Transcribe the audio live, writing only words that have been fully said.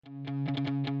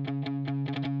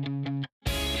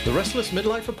The Restless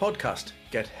Midlifer Podcast.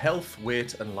 Get health,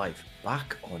 weight and life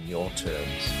back on your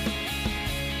terms.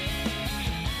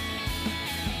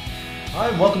 Hi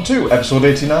and welcome to episode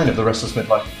 89 of the Restless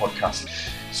Midlifer Podcast.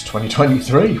 It's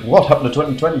 2023. What happened to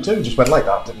 2022? Just went like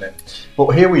that, didn't it? But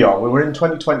here we are. We're in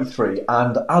 2023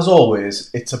 and as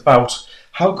always, it's about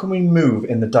how can we move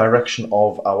in the direction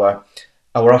of our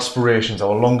aspirations,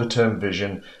 our longer term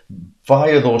vision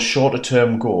via those shorter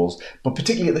term goals. But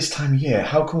particularly at this time of year,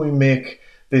 how can we make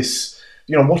this,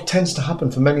 what tends to happen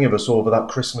for many of us over that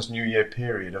Christmas, New Year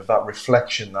period of that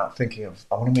reflection, that thinking of,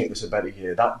 I want to make this a better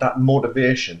year, that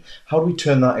motivation, how do we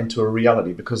turn that into a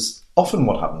reality? Because often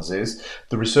what happens is,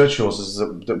 the research shows us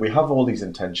that we have all these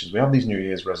intentions, we have these New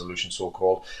Year's resolutions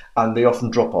so-called, and they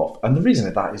often drop off. And the reason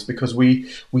of that is because we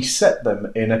set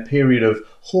them in a period of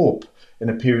hope, in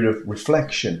a period of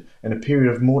reflection, in a period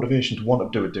of motivation to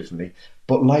want to do it differently.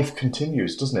 But life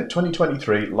continues, doesn't it?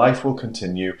 2023, life will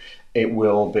continue. It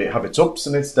will have its ups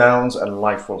and its downs, and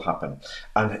life will happen.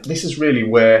 And this is really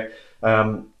where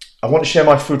I want to share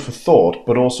my food for thought,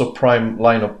 but also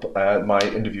line up my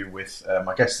interview with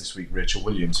my guest this week, Rachel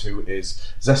Williams, who is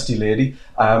a zesty lady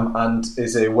and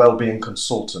is a wellbeing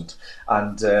consultant,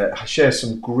 and shares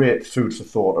some great food for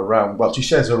thought around, she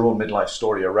shares her own midlife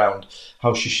story around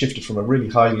how she shifted from a really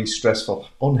highly stressful,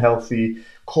 unhealthy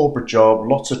corporate job,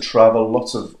 lots of travel,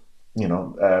 lots of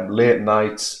late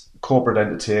nights, corporate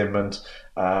entertainment,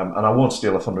 and I won't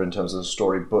steal her thunder in terms of the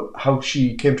story, but how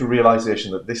she came to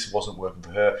realisation that this wasn't working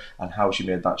for her and how she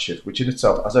made that shift, which in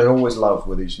itself, as I always love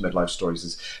with these midlife stories,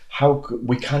 is how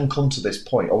we can come to this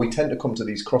point, or we tend to come to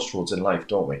these crossroads in life,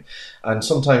 don't we? And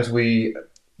sometimes we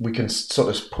can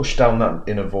sort of push down that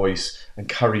inner voice and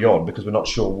carry on because we're not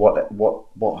sure what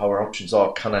our options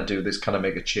are. Can I do this? Can I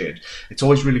make a change? It's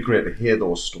always really great to hear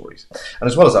those stories. And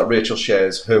as well as that, Rachel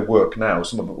shares her work now,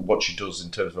 some of what she does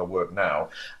in terms of her work now,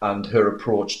 and her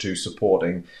approach to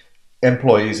supporting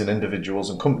employees and individuals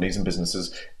and companies and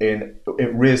businesses in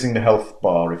raising the health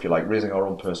bar, if you like, raising our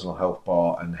own personal health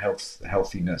bar and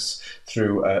healthiness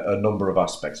through a number of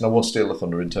aspects. And I won't steal the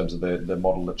thunder in terms of the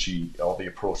model that or the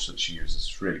approach that she uses.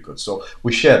 It's really good. So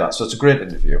we share that. So it's a great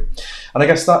interview. And I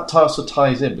guess that also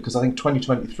ties in because I think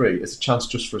 2023 is a chance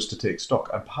just for us to take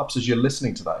stock. And perhaps as you're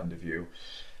listening to that interview,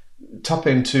 tap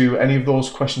into any of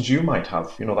those questions you might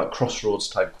have, that crossroads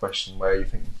type question where you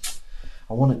think,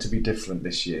 I want it to be different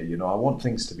this year, I want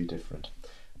things to be different.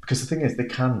 Because the thing is, they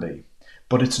can be,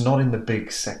 but it's not in the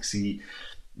big, sexy,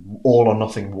 all or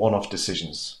nothing one-off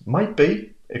decisions. Might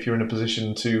be, if you're in a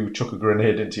position to chuck a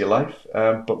grenade into your life,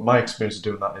 but my experience of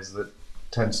doing that is that it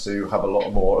tends to have a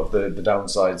lot more of the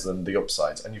downsides than the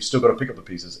upsides. And you've still got to pick up the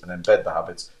pieces and embed the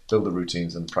habits, build the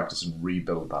routines and practice and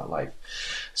rebuild that life.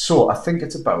 So I think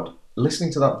it's about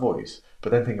listening to that voice, but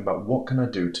then thinking about what can I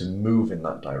do to move in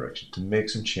that direction, to make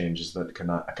some changes that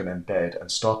I can embed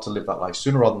and start to live that life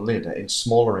sooner rather than later in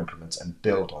smaller increments and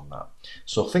build on that.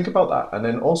 So think about that, and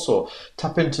then also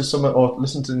tap into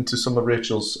listen into some of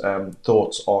Rachel's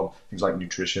thoughts on things like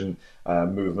nutrition,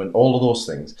 movement, all of those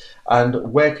things,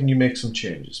 and where can you make some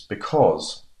changes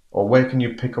or where can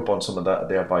you pick up on some of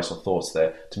the advice or thoughts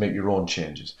there to make your own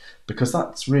changes? Because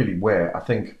that's really where I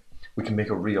think we can make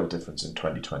a real difference in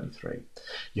 2023.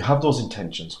 You have those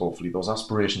intentions, hopefully, those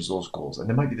aspirations, those goals, and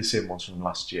they might be the same ones from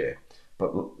last year.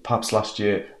 But perhaps last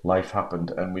year life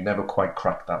happened and we never quite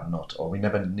cracked that nut, or we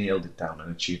never nailed it down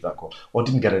and achieved that goal, or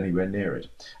didn't get anywhere near it.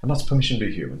 And that's permission to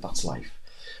be human, that's life.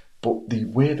 But the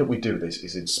way that we do this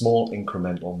is in small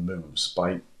incremental moves,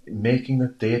 by making the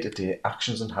day-to-day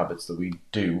actions and habits that we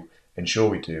do, ensure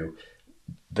we do,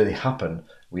 they happen,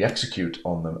 we execute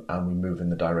on them, and we move in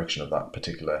the direction of that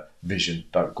particular vision,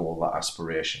 that goal, that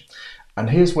aspiration. And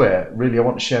here's where really I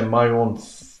want to share my own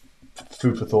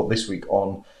food for thought this week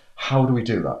on how do we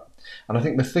do that. And I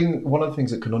think one of the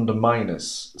things that can undermine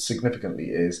us significantly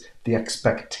is the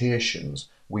expectations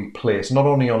we place not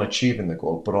only on achieving the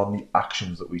goal, but on the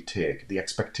actions that we take, the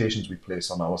expectations we place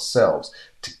on ourselves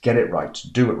to get it right,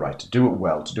 to do it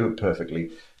well, to do it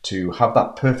perfectly, to have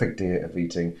that perfect day of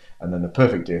eating and then the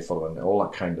perfect day following, all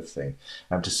that kind of thing,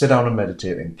 and to sit down and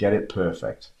meditate and get it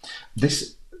perfect.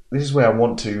 This is where I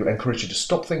want to encourage you to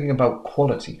stop thinking about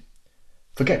quality.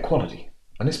 Forget quality.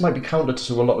 And this might be counter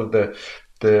to a lot of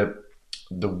the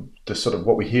sort of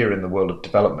what we hear in the world of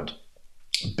development,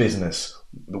 business,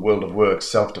 the world of work,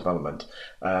 self-development,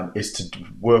 is to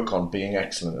work on being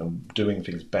excellent and doing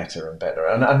things better and better.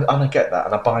 And I get that,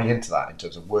 and I buy into that in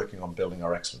terms of working on building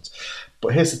our excellence.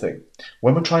 But here's the thing.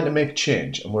 When we're trying to make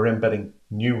change and we're embedding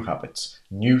new habits,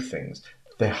 new things,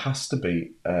 there has to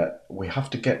be, we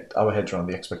have to get our heads around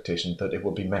the expectation that it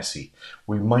will be messy.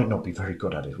 We might not be very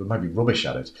good at it. We might be rubbish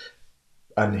at it.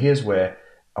 And here's where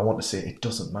I want to say it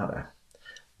doesn't matter.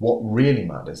 What really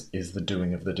matters is the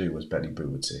doing of the do, as Betty Boo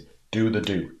would say. Do the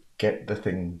do. Get the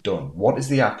thing done. What is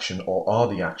the action or are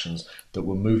the actions that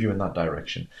will move you in that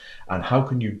direction? And how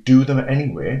can you do them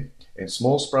anyway in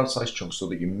small sprout-sized chunks so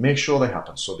that you make sure they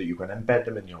happen, so that you can embed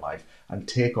them in your life and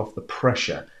take off the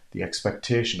pressure, the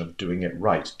expectation of doing it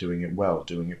right, doing it well,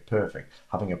 doing it perfect,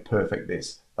 having a perfect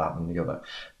this, that and the other.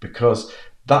 Because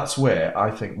that's where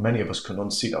I think many of us can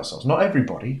unseat ourselves. Not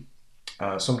everybody.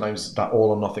 Sometimes that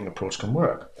all or nothing approach can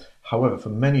work. However, for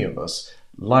many of us,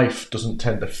 life doesn't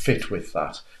tend to fit with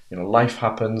that. Life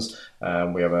happens.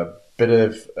 We have a bit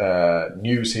of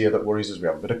news here that worries us. We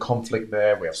have a bit of conflict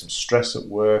there. We have some stress at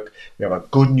work. We have a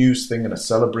good news thing and a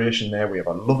celebration there. We have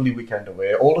a lovely weekend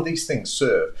away. All of these things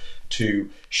serve to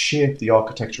shape the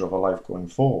architecture of our life going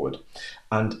forward.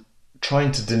 And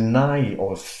trying to deny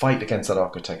or fight against that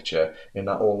architecture in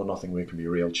that all or nothing way can be a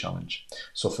real challenge.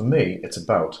 So for me, it's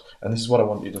about, and this is what I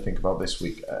want you to think about this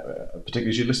week, particularly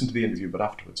as you listen to the interview, but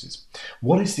afterwards, is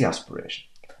what is the aspiration?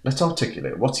 Let's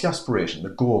articulate. What's the aspiration, the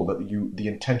goal, the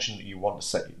intention that you want to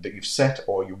set, that you've set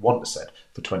or you want to set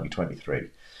for 2023?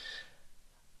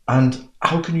 And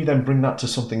how can you then bring that to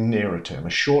something nearer term,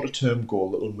 a shorter term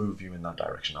goal that will move you in that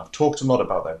direction? I've talked a lot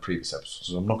about that in previous episodes,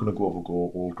 so I'm not going to go over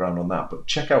old ground on that, but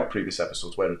check out previous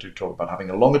episodes where I do talk about having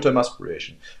a longer term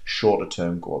aspiration, shorter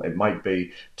term goal. It might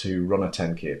be to run a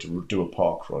 10K, to do a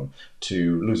park run,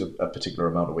 to lose a particular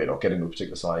amount of weight or get into a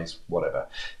particular size, whatever.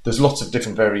 There's lots of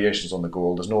different variations on the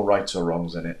goal. There's no rights or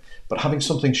wrongs in it, but having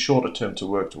something shorter term to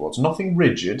work towards, nothing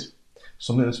rigid,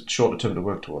 something that's shorter term to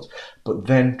work towards, but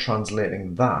then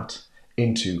translating that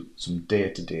into some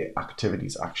day-to-day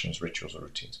activities, actions, rituals, or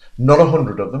routines. Not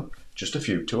 100 of them, just a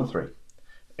few, 2 or 3,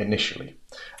 initially.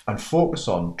 And focus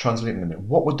on translating them in.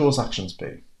 What would those actions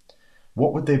be?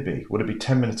 What would they be? Would it be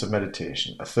 10 minutes of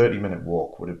meditation, a 30-minute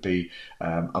walk? Would it be,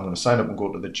 I'm going to sign up and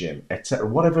go to the gym, etc.?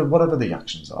 Whatever the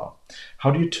actions are.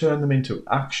 How do you turn them into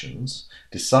actions,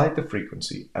 decide the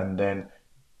frequency, and then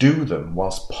do them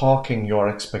whilst parking your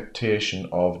expectation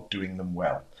of doing them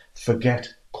well?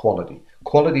 Forget quality.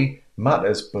 Quality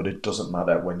matters, but it doesn't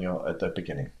matter when you're at the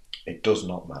beginning. It does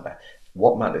not matter.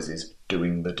 What matters is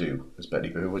doing the do, as Betty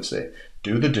Boo would say.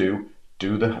 Do the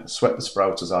do the sweat the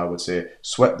sprouts, as I would say.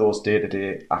 Sweat those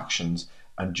day-to-day actions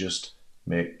and just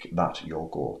make that your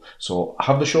goal. So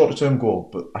have the shorter term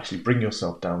goal, but actually bring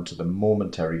yourself down to the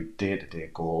momentary day-to-day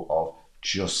goal of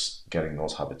just getting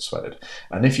those habits sweated.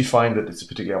 And if you find that it's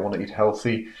I want to eat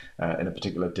healthy in a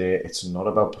particular day, it's not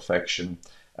about perfection.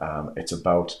 It's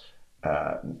about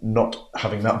not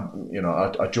having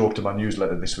that, I joked in my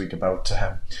newsletter this week about,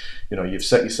 you've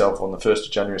set yourself on the 1st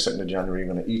of January, 2nd of January,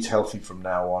 you're going to eat healthy from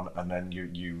now on, and then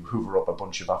you hoover up a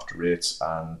bunch of after eights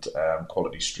and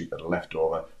quality street that are left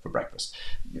over for breakfast.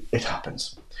 It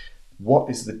happens.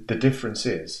 What is the difference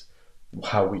is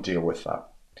how we deal with that.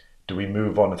 Do we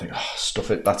move on and think,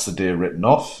 stuff it, that's the day written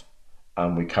off,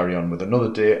 and we carry on with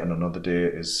another day, and another day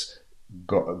is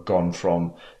gone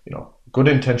from, good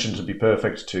intention to be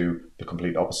perfect to the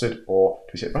complete opposite? Or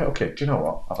do we say, right, okay, do you know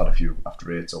what? I've had a few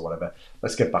after eights or whatever.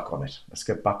 Let's get back on it. Let's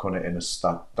get back on it in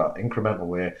that incremental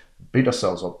way, beat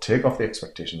ourselves up, take off the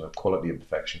expectation of quality and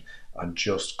perfection, and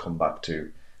just come back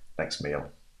to next meal,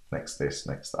 next this,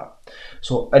 next that.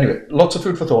 So anyway, lots of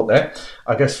food for thought there.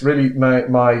 I guess really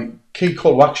my key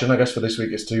call to action, I guess, for this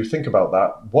week is to think about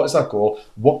that. What is that goal?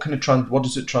 What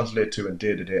does it translate to in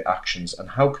day-to-day actions? And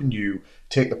how can you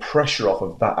take the pressure off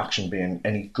of that action being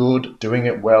any good, doing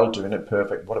it well, doing it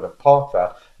perfect, whatever? Park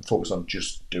that and focus on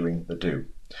just doing the do.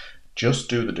 Just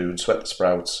do the do and sweat the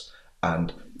sprouts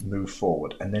and move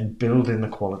forward, and then build in the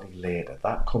quality later.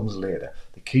 That comes later.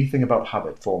 The key thing about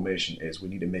habit formation is we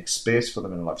need to make space for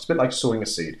them in our life. It's a bit like sowing a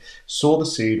seed. Sow the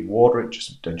seed, water it,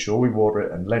 just ensure we water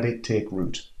it, and let it take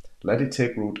root. Let it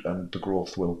take root and the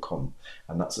growth will come.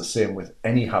 And that's the same with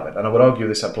any habit. And I would argue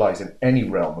this applies in any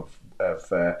realm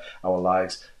of our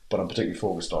lives, but I'm particularly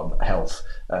focused on health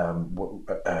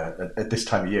at this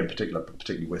time of year in particular, but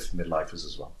particularly with midlifers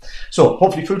as well. So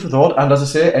hopefully food for thought, and as I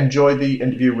say, enjoy the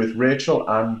interview with Rachel,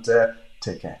 and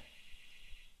take care.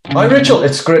 Hi Rachel,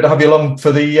 it's great to have you along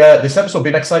for the this episode.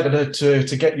 Been excited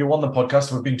to get you on the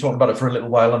podcast. We've been talking about it for a little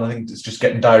while, and I think it's just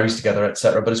getting diaries together,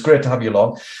 etc. But it's great to have you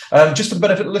along. Just for the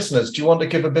benefit of listeners, do you want to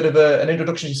give a bit of an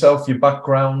introduction to yourself, your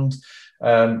background,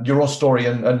 your own story,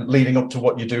 and leading up to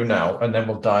what you do now, and then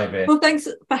we'll dive in. Well, thanks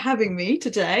for having me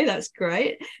today. That's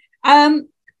great.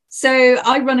 So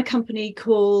I run a company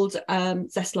called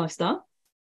Zest Lifestyle,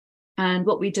 and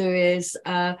what we do is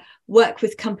work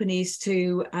with companies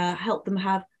to help them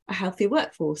have a healthier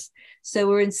workforce. So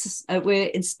we're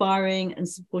inspiring and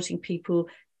supporting people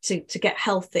to get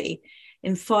healthy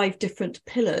in 5 different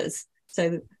pillars.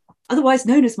 So otherwise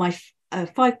known as my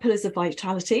 5 pillars of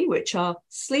vitality, which are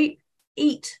sleep,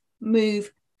 eat,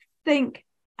 move, think,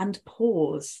 and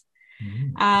pause.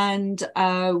 And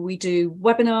we do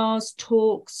webinars,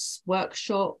 talks,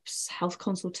 workshops, health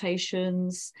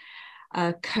consultations,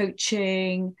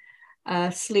 coaching,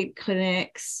 sleep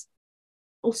clinics,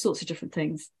 all sorts of different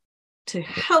things to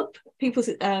help people's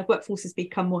workforces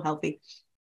become more healthy.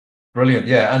 Brilliant.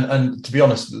 Yeah. And to be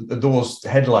honest, those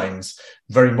headlines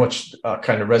very much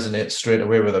kind of resonate straight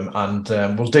away with them. And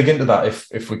we'll dig into that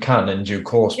if we can in due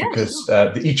course, because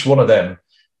each one of them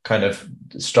kind of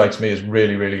strikes me as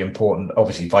really, really important,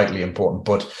 obviously vitally important,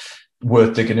 but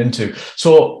worth digging into.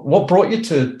 So what brought you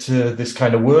to this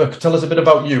kind of work? Tell us a bit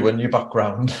about you and your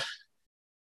background.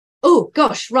 Oh,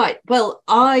 gosh. Right. Well,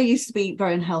 I used to be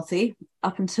very unhealthy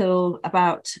up until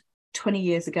about 20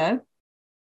 years ago.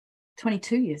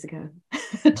 22 years ago.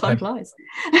 Time flies.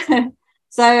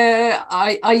 So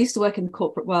I used to work in the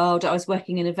corporate world. I was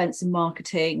working in events and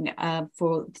marketing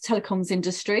for the telecoms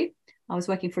industry. I was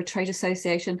working for a trade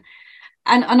association.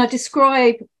 And I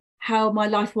describe how my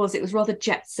life was. It was rather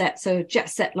jet set. So jet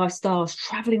set lifestyles,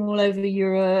 traveling all over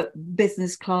Europe,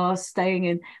 business class, staying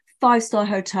in 5-star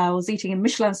hotels, eating in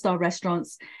Michelin star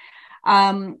restaurants.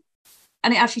 And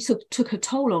it actually took a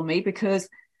toll on me because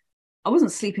I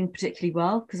wasn't sleeping particularly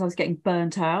well because I was getting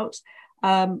burnt out.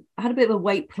 I had a bit of a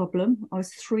weight problem. I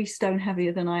was 3 stone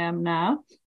heavier than I am now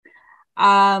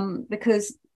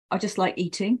because I just like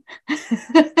eating.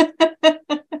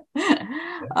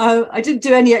 I didn't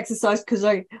do any exercise because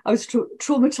I was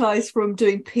traumatized from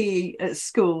doing PE at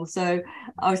school. So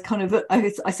I was kind of,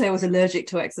 I say I was allergic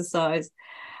to exercise.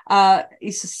 I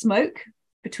used to smoke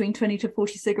between 20 to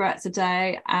 40 cigarettes a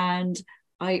day. And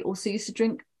I also used to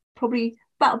drink probably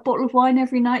about a bottle of wine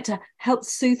every night to help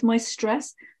soothe my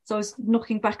stress. So I was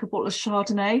knocking back a bottle of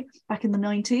Chardonnay back in the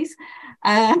 90s.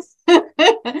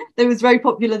 It was very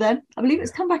popular then. I believe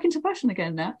it's come back into fashion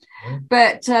again now.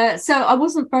 But so I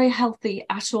wasn't very healthy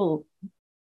at all.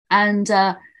 And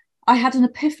I had an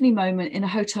epiphany moment in a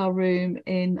hotel room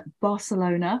in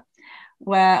Barcelona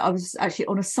where I was actually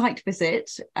on a site visit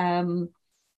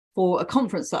for a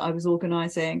conference that I was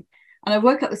organising. And I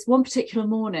woke up this one particular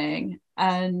morning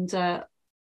and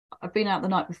I've been out the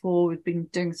night before. We've been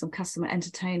doing some customer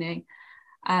entertaining,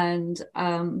 and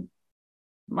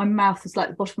my mouth was like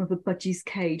the bottom of a budgie's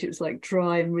cage. It was like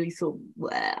dry and really sort of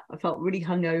bleh. I felt really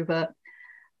hungover.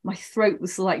 My throat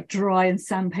was like dry and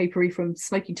sandpapery from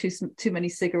smoking too many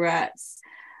cigarettes,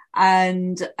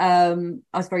 and I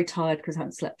was very tired because I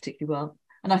hadn't slept particularly well.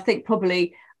 And I think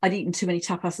probably I'd eaten too many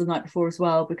tapas the night before as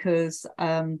well because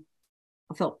I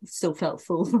still felt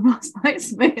full from last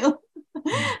night's meal.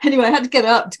 Anyway, I had to get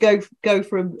up to go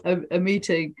for a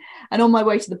meeting, and on my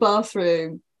way to the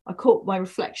bathroom I caught my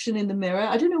reflection in the mirror.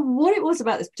 I don't know what it was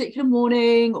about this particular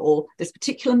morning or this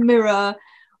particular mirror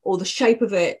or the shape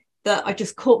of it that I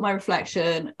just caught my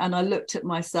reflection, and I looked at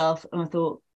myself and I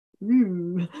thought,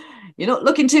 you're not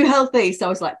looking too healthy. So I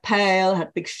was like pale,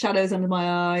 had big shadows under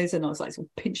my eyes, and I was like sort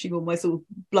of pinching all my sort of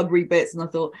blubbery bits, and I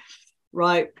thought,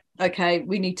 right, okay,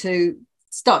 we need to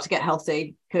start to get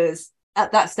healthy, because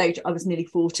at that stage I was nearly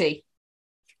 40,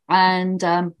 and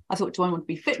I thought, do I want to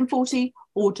be fit and 40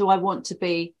 or do I want to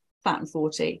be fat and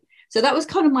 40? So that was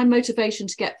kind of my motivation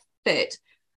to get fit.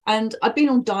 And I've been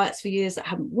on diets for years that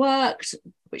haven't worked,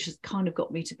 which has kind of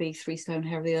got me to be 3 stone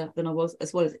heavier than I was,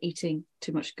 as well as eating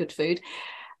too much good food.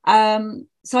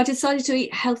 So I decided to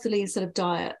eat healthily instead of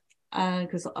diet,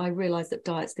 because I realized that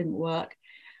diets didn't work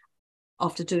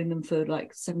after doing them for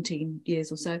like 17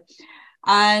 years or so.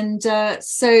 And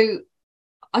so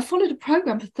I followed a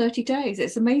program for 30 days.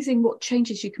 It's amazing what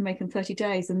changes you can make in 30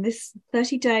 days. And this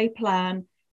 30-day plan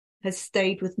has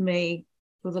stayed with me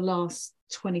for the last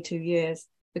 22 years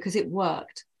because it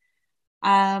worked.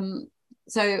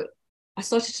 So I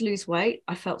started to lose weight.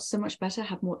 I felt so much better,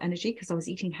 had more energy because I was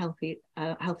eating healthier,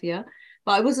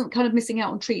 but I wasn't kind of missing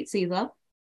out on treats either.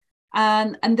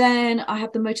 And then I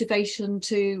had the motivation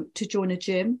to join a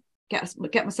gym,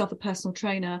 get myself a personal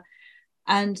trainer.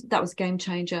 And that was a game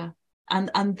changer.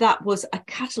 And that was a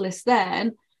catalyst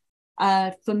then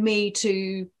for me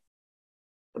to,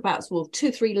 about 2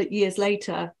 or 3 years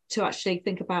later, to actually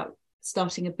think about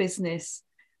starting a business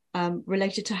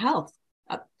related to health,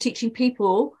 teaching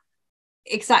people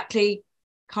exactly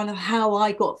kind of how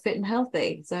I got fit and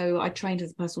healthy. So I trained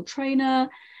as a personal trainer.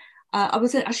 I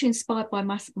was actually inspired by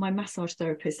my massage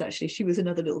therapist, actually. She was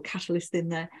another little catalyst in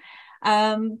there.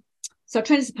 So I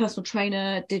trained as a personal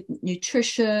trainer, did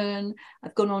nutrition.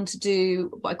 I've gone on to do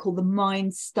what I call the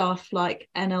mind stuff, like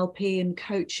NLP and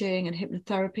coaching and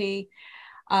hypnotherapy.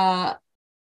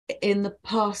 in the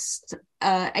past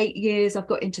 8 years, I've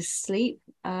got into sleep,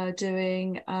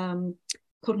 doing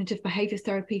cognitive behavior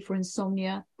therapy for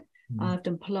insomnia. I've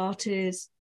done Pilates.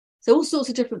 So all sorts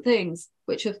of different things,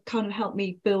 which have kind of helped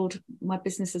me build my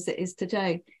business as it is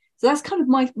today. So that's kind of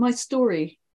my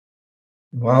story.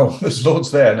 Wow, there's loads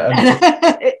there.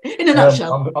 In a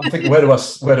nutshell. I'm thinking, where do I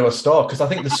start? Because I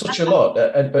think there's such a lot.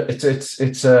 But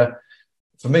it's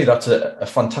for me, that's a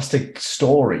fantastic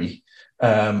story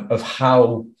of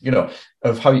how you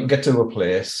can get to a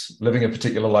place, living a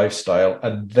particular lifestyle,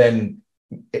 and then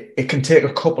it can take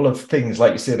a couple of things,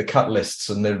 like you say, the catalysts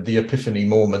and the epiphany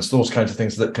moments, those kinds of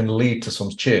things that can lead to some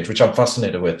change, which I'm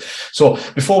fascinated with. So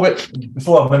before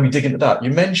when we dig into that,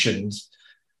 you mentioned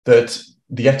that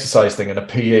the exercise thing and a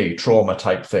PE trauma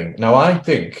type thing. Now, I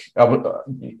think I would,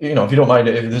 if you don't mind,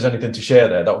 if there's anything to share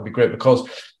there, that would be great, because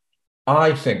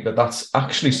I think that that's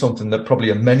actually something that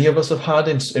probably many of us have had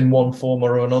in one form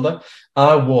or another.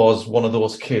 I was one of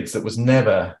those kids that was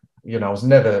never, I was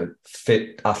never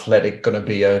fit, athletic, going to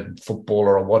be a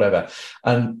footballer or whatever.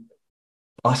 And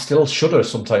I still shudder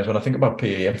sometimes when I think about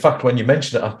PE. In fact, when you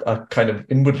mentioned it, I kind of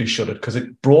inwardly shuddered, because I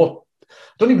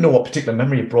don't even know what particular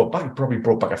memory it brought back. It probably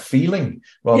brought back a feeling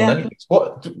rather than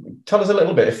anything. Tell us a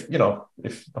little bit,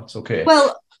 if that's okay.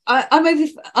 Well, I'm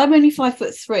only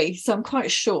 5'3", so I'm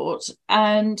quite short,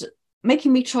 and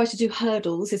making me try to do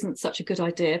hurdles isn't such a good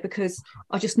idea, because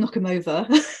I just knock them over.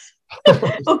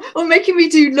 or making me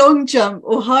do long jump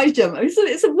or high jump.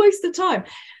 It's a waste of time.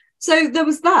 So there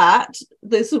was that,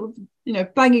 the sort of,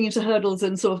 banging into hurdles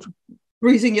and sort of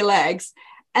bruising your legs.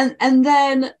 And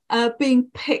then being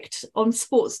picked on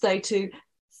sports day to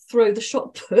throw the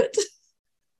shot put.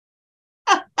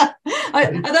 At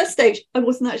that stage, I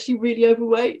wasn't actually really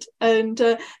overweight. And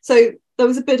so there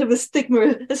was a bit of a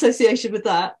stigma associated with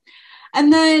that.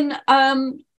 And then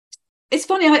it's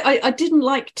funny, I didn't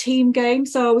like team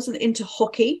games, so I wasn't into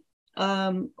hockey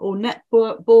or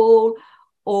netball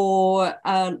or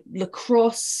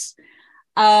lacrosse.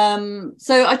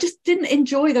 So I just didn't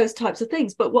enjoy those types of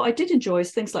things. But what I did enjoy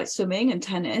is things like swimming and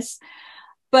tennis.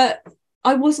 But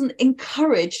I wasn't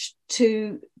encouraged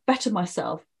to better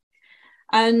myself.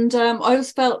 And I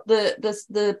always felt that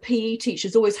the PE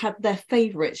teachers always had their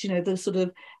favourites, the sort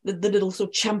of the little sort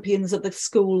of champions of the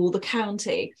school or the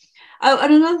county. Oh,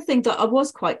 and another thing that I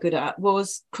was quite good at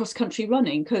was cross-country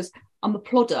running, because I'm a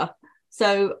plodder.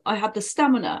 So I had the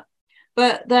stamina.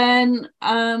 But then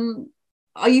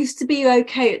I used to be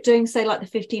okay at doing, say, like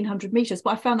the 1,500 metres,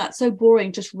 but I found that so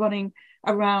boring, just running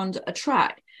around a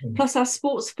track. Plus our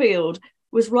sports field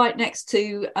was right next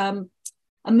to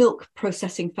a milk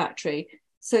processing factory.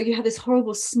 So you had this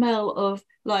horrible smell of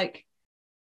like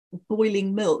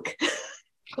boiling milk.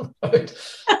 Right.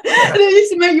 And it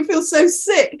used to make you feel so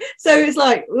sick. So it's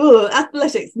like,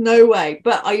 athletics, no way.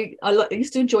 But I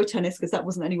used to enjoy tennis, because that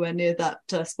wasn't anywhere near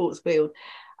that sports field.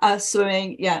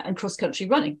 Swimming, and cross-country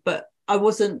running. But I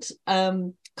wasn't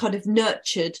kind of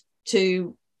nurtured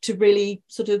to really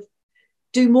sort of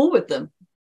do more with them.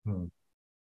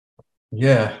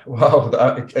 Yeah, wow.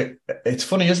 It's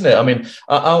funny, isn't it? I mean,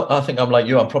 I think I'm like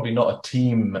you. I'm probably not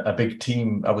a big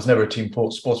team. I was never a team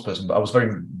sports person, but I was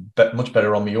much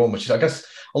better on my own, which is, I guess,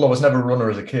 although I was never a runner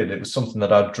as a kid, it was something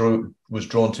that I was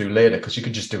drawn to later, because you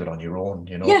could just do it on your own,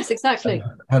 Yes, exactly.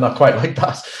 And I quite like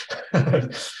that.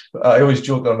 I always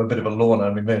joke that I'm a bit of a loner,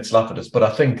 and my mates laugh at us, but I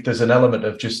think there's an element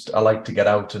of I like to get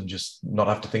out and just not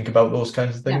have to think about those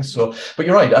kinds of things. Yeah. So, but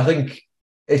you're right. I think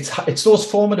it's those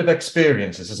formative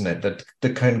experiences, isn't it,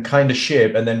 that can kind of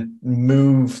shape and then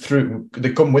move through.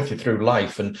 They come with you through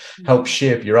life and help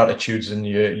shape your attitudes and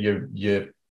your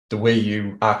the way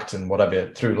you act and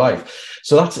whatever through life.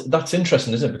 So that's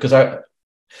interesting, isn't it? Because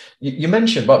you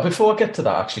mentioned, but before I get to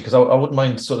that, actually, because I wouldn't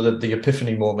mind sort of the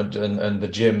epiphany moment and the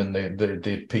gym and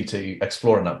the PT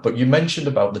exploring that. But you mentioned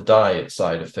about the diet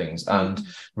side of things and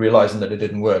realizing that it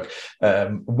didn't work.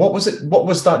 What was it? What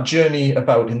was that journey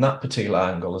about in that particular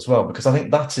angle as well? Because I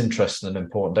think that's interesting and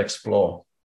important to explore.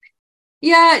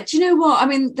 Yeah, do you know what? I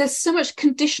mean, there's so much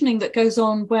conditioning that goes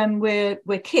on when we're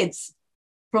kids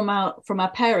from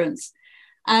our parents,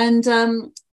 and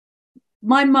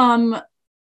my mum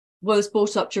was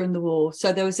brought up during the war,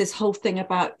 so there was this whole thing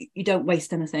about you don't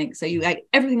waste anything, so you ate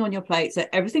everything on your plate, so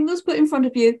everything that was put in front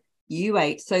of you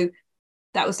ate. So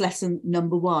that was lesson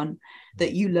number 1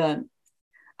 that you learn.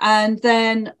 And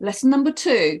then lesson number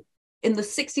 2, in the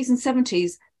 60s and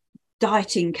 70s,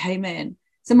 dieting came in.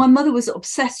 So my mother was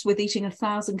obsessed with eating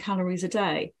 1,000 calories a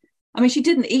day. I mean, she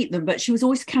didn't eat them, but she was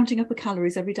always counting up her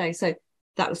calories every day. So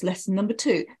that was lesson number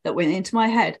 2 that went into my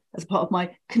head as part of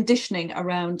my conditioning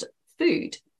around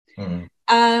food.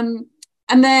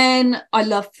 And then I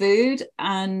love food,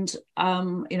 and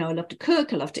you know, I love to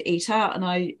cook, I love to eat out, and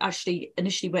I actually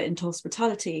initially went into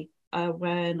hospitality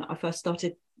when I first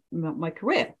started my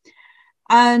career.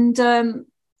 And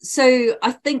so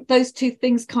I think those two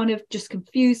things kind of just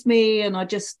confused me, and I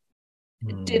just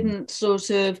didn't sort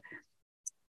of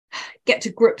get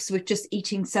to grips with just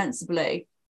eating sensibly.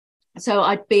 So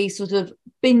I'd be sort of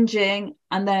binging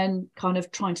and then kind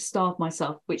of trying to starve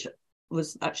myself, which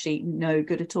was actually no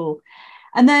good at all.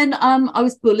 And then I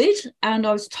was bullied, and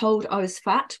I was told I was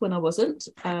fat when I wasn't.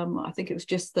 I think it was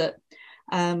just that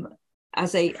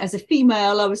as a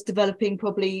female, I was developing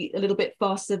probably a little bit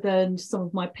faster than some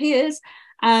of my peers,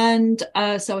 and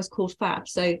so I was called fat.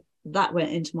 So that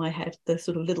went into my head, the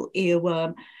sort of little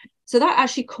earworm. So that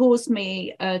actually caused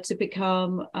me to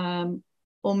become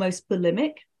almost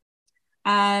bulimic.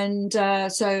 And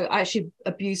so I actually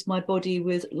abused my body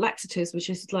with laxatives, which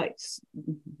is like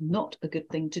not a good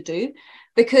thing to do,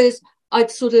 because I'd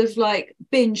sort of like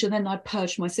binge and then I'd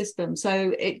purge my system.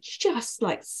 So it just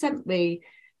like sent me,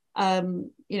 you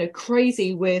know,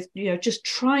 crazy with, you know, just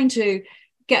trying to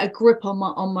get a grip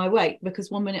on my weight,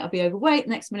 because one minute I'd be overweight,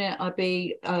 next minute I'd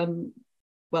be,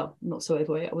 well, not so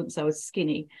overweight. I wouldn't say I was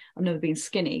skinny. I've never been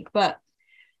skinny, but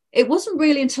it wasn't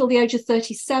really until the age of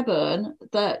 37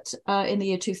 that in the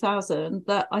year 2000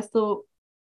 that I thought,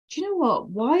 do you know what?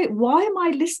 Why am I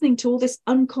listening to all this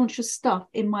unconscious stuff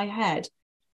in my head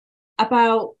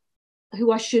about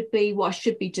who I should be, what I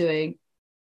should be doing?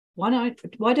 Why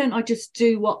don't I just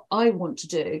do what I want to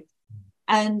do?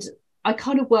 And I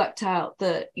kind of worked out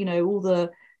that, you know, all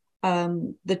the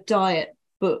diet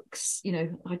books, you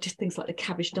know, I did things like the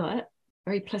cabbage diet,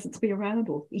 very pleasant to be around,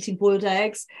 or eating boiled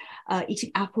eggs,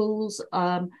 eating apples,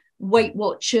 Weight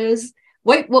Watchers.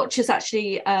 Weight Watchers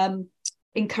actually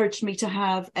encouraged me to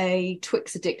have a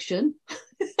Twix addiction.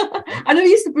 And I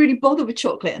used to really bother with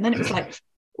chocolate, and then it was like,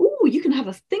 oh, you can have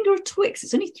a finger of Twix,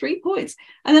 it's only 3 points.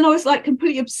 And then I was like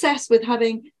completely obsessed with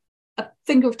having a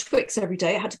finger of Twix every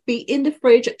day. It had to be in the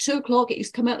fridge at 2 o'clock. It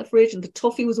used to come out of the fridge, and the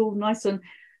toffee was all nice and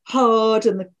hard,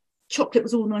 and the chocolate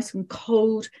was all nice and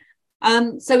cold.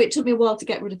 So it took me a while to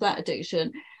get rid of that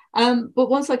addiction. But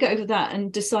once I got over that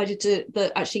and decided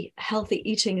that actually healthy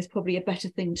eating is probably a better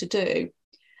thing to do,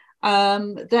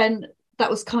 then that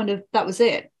was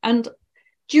it. And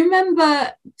do you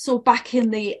remember sort of back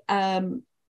in the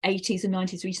 80s and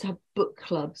 90s, we used to have book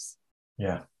clubs?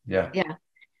 Yeah.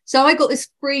 So I got this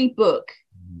free book,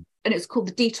 and it's called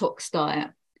The Detox Diet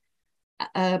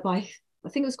by, I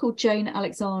think it was called Jane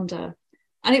Alexander.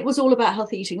 And it was all about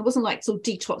healthy eating. It wasn't like sort of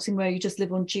detoxing where you just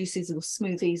live on juices or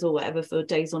smoothies or whatever for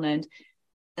days on end.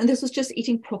 And this was just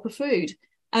eating proper food.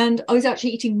 And I was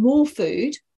actually eating more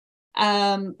food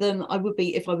than I would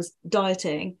be if I was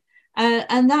dieting.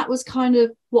 And that was kind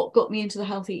of what got me into the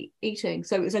healthy eating.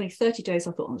 So it was only 30 days.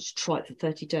 I thought, I'll just try it for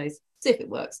 30 days, see if it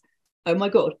works. Oh my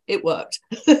God, it worked.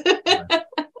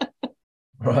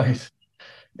 Right.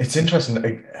 It's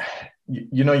interesting.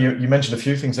 You know, you mentioned a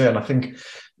few things there, and I think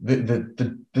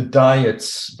the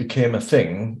diets became a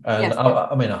thing. And yes.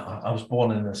 I mean, I was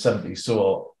born in the 70s,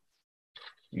 so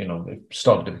you know, it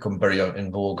started to become very in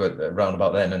vogue around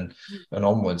about then and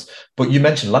onwards. But you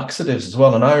mentioned laxatives as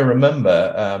well, and I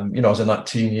remember, you know, I was in that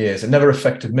teen years. It never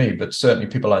affected me, but certainly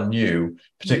people I knew,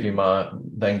 particularly my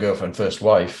then girlfriend, first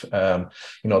wife,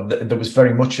 you know, there was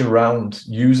very much around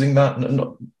using that,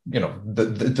 you know,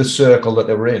 the circle that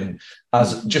they were in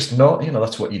as just not, you know,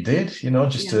 that's what you did, you know,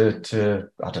 just to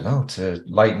I don't know, to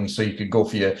lighten so you could go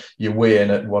for your weigh-in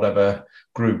at whatever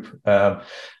group,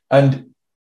 and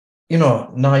you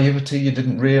know, naivety, you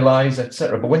didn't realize,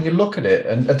 etc. But when you look at it,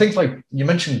 and things like you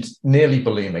mentioned nearly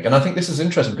bulimic, and I think this is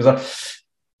interesting because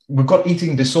we've got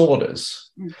eating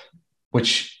disorders,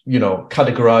 which, you know, they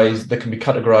can be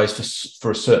categorized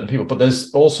for certain people, but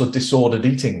there's also disordered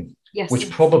eating, which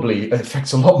probably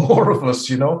affects a lot more of us,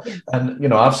 you know, and, you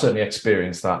know, I've certainly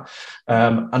experienced that.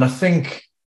 And I think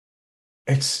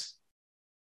it's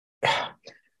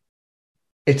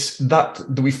that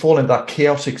we fall in that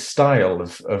chaotic style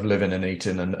of living and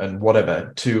eating and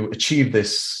whatever to achieve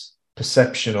this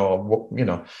perception, or what, you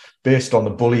know, based on the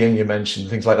bullying you mentioned,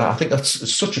 things like that. I think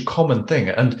that's such a common thing,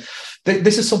 and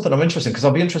this is something I'm interested in, because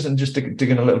I'll be interested in just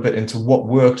digging a little bit into what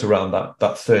worked around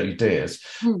that 30 days.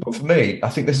 But for me, I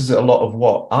think this is a lot of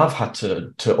what I've had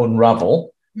to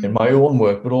unravel in my own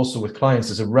work, but also with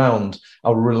clients, is around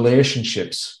our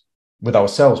relationships with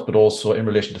ourselves, but also in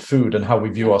relation to food and how we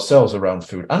view ourselves around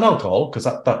food and alcohol, because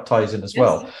that ties in as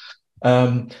well.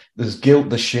 There's guilt,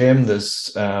 there's shame,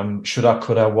 there's should I,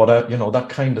 could I, what I, you know, that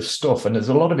kind of stuff. And there's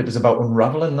a lot of it is about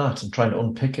unraveling that and trying to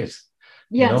unpick it.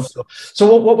 Yes. You know?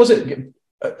 So what was it?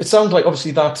 It sounds like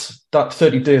obviously that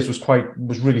 30 days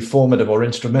was really formative or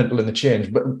instrumental in the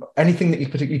change. But anything that you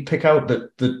particularly pick out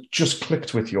that just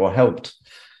clicked with you or helped?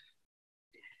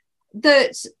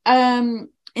 That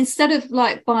instead of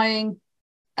like buying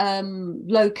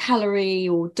low calorie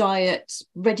or diet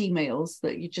ready meals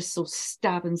that you just sort of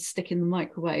stab and stick in the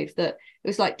microwave, that it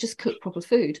was like, just cook proper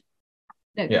food.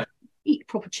 Eat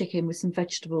proper chicken with some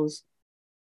vegetables.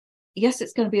 Yes,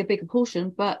 it's going to be a bigger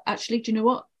portion, but actually, do you know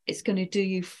what? It's going to do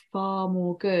you far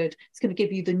more good. It's going to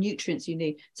give you the nutrients you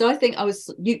need. So I think I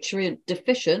was nutrient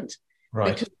deficient,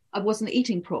 right, because I wasn't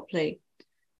eating properly.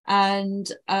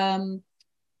 And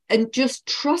just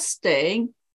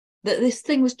trusting that this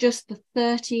thing was just for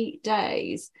 30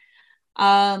 days.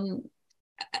 And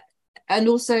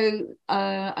also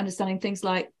understanding things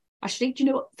like, actually, do you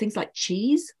know what? Things like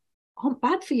cheese aren't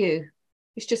bad for you.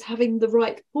 It's just having the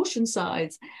right portion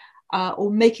size.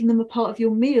 Or making them a part of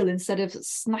your meal instead of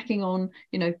snacking on,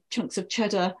 chunks of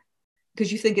cheddar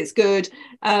because you think it's good.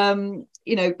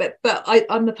 But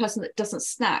I'm the person that doesn't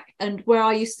snack. And where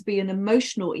I used to be an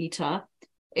emotional eater,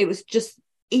 it was just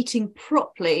eating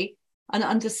properly and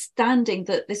understanding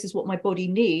that this is what my body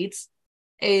needs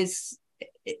is,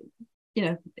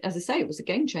 as I say, it was a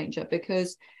game changer,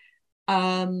 because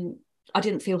I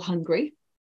didn't feel hungry.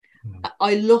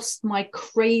 I lost my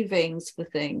cravings for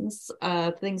things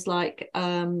like,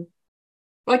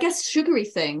 I guess, sugary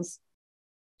things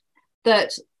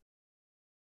that,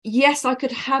 yes, I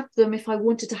could have them if I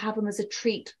wanted to have them as a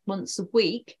treat once a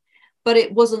week, but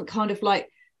it wasn't kind of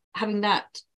like having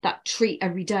that treat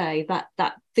every day,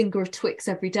 that finger of Twix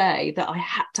every day that I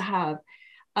had to have.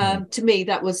 To me,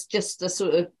 that was just a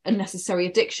sort of a necessary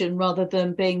addiction rather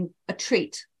than being a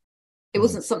treat. It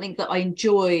wasn't something that I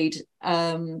enjoyed.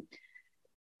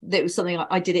 That was something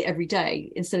I did it every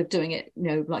day instead of doing it,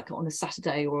 like on a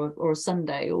Saturday or a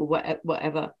Sunday or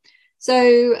whatever.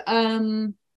 So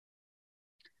I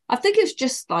think it's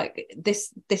just like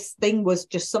this thing was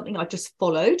just something I just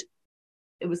followed.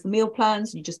 It was the meal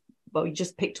plans. You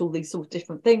just picked all these sort of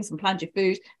different things and planned your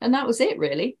food, and that was it,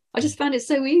 really. I just found it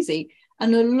so easy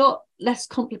and a lot less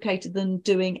complicated than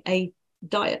doing a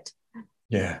diet.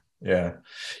 Yeah.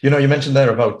 You mentioned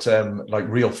there about like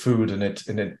real food and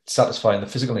it satisfying the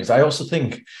physical needs. I also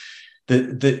think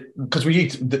because we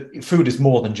eat, food is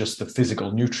more than just the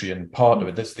physical nutrient part of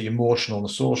it. There's the emotional and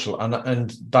the social,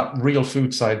 and that real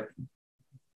food side.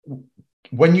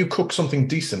 When you cook something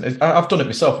decent, I've done it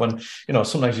myself. When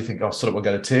sometimes you think, oh, sort of, we'll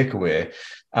get a takeaway,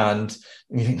 and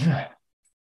you think,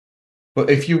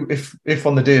 but if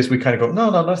on the days we kind of go, no,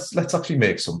 let's actually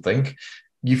make something.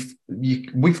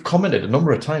 We've commented a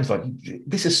number of times like,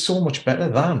 this is so much better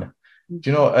than,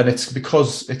 and it's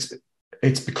because it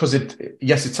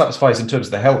satisfies in terms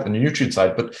of the health and the nutrient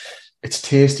side, but it's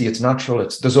tasty, it's natural,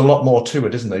 there's a lot more to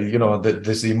it, isn't there?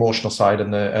 There's the emotional side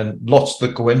and lots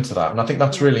that go into that, and I think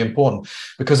that's really important,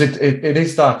 because it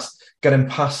is that getting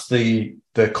past the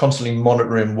constantly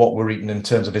monitoring what we're eating in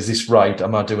terms of, is this right?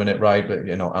 Am I doing it right? But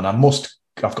and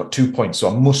I've got 2 points, so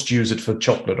I must use it for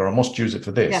chocolate or I must use it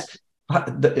for this. Yeah.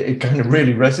 It kind of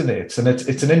really resonates, and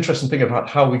it's an interesting thing about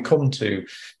how we come to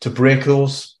break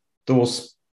those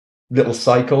little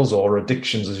cycles or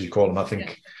addictions, as you call them. I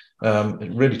think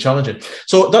really challenging.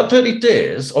 So that 30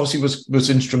 days obviously was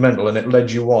instrumental, and it led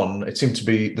you on. It seemed to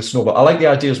be the snowball. I like the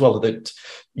idea as well that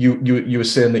you were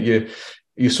saying that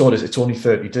you saw it as it's only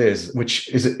 30 days, which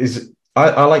is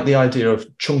I like the idea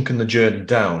of chunking the journey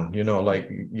down.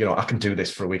 I can do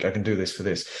this for a week, I can do this for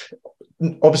this.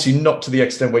 Obviously not to the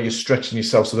extent where you're stretching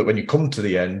yourself so that when you come to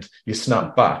the end you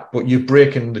snap back, but you're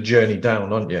breaking the journey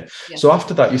down, aren't you? Yeah. So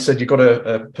after that, you said you got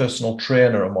a personal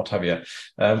trainer and what have you.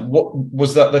 What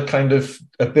was that, the kind of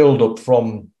a build up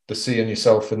from the seeing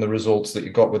yourself and the results that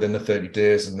you got within the 30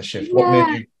 days and the shift? Yeah. What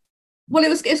made you? Well, it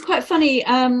was quite funny.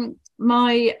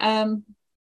 My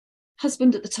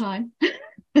husband at the time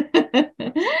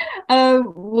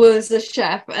was a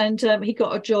chef, and he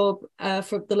got a job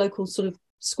for the local sort of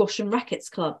squash and rackets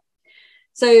club.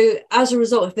 So as a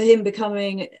result of him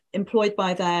becoming employed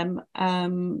by them,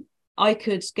 I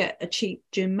could get a cheap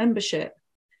gym membership,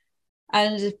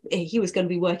 and he was going to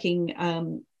be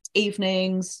working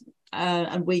evenings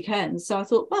and weekends. So I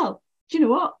thought, well, do you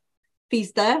know what? If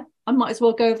he's there, I might as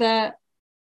well go there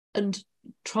and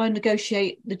try and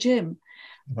negotiate the gym.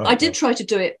 Okay. I did try to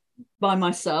do it by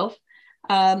myself,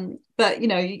 but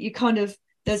you kind of,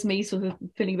 there's me sort of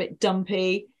feeling a bit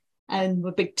dumpy, and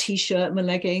my big t-shirt, my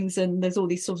leggings, and there's all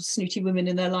these sort of snooty women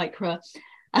in their lycra.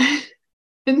 And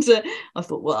I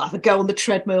thought, well, I have a go on the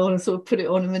treadmill, and sort of put it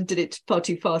on and then did it far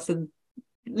too fast and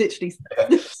literally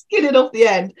skidded off the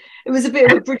end. It was a bit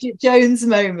of a Bridget Jones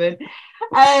moment.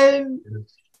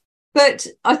 But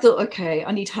I thought, okay,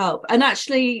 I need help. And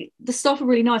actually, the staff were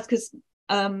really nice because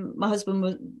my husband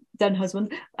was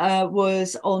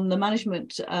was on the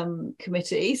management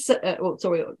committee,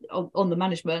 on the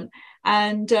management,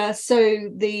 and so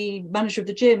the manager of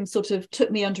the gym sort of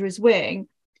took me under his wing,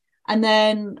 and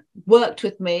then worked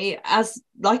with me as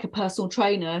like a personal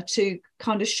trainer to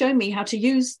kind of show me how to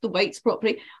use the weights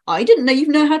properly. I didn't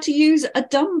even know how to use a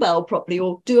dumbbell properly,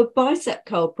 or do a bicep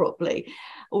curl properly,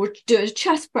 or do a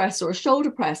chest press or a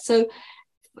shoulder press. So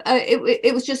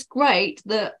it was just great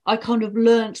that I kind of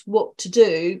learnt what to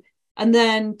do, and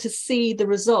then to see the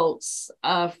results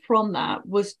from that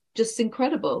was just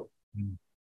incredible.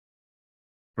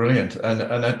 Brilliant.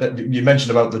 And you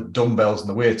mentioned about the dumbbells and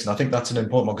the weights, and I think that's an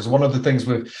important one, because one of the things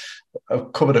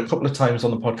I've covered a couple of times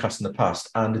on the podcast in the past,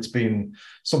 and it's been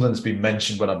something that's been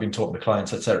mentioned when I've been talking to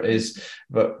clients, etc., is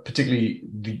but particularly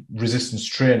the resistance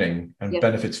training and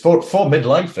benefits for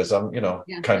midlifers,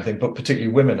 kind of thing, but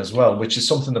particularly women as well, which is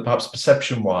something that perhaps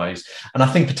perception-wise, and I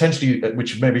think potentially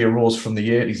which maybe arose from the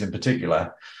 80s in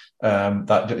particular,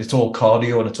 that it's all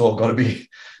cardio and it's all got to be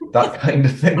that kind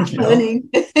of thing,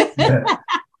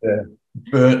 Yeah.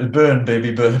 Burn,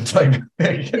 baby, burn type.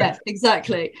 Yeah,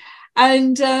 exactly.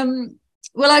 And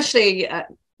well, actually,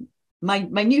 my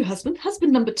new husband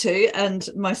number 2, and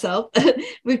myself,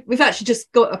 we've actually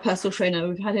just got a personal trainer.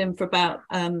 We've had him for about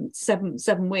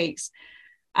 7 weeks,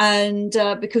 and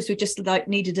because we just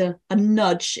needed a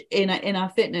nudge in our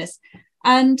fitness,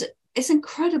 and it's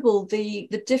incredible the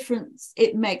difference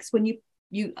it makes when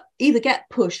you either get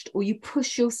pushed or you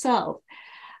push yourself.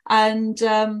 And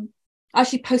I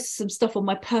actually posted some stuff on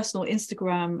my personal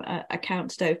Instagram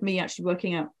account today of me actually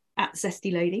working out at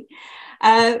Zesty Lady,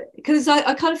 because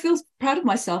I kind of feel proud of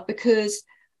myself, because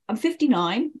I'm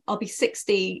 59, I'll be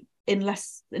 60 in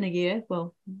less than a year,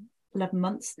 well, 11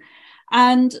 months,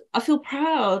 and I feel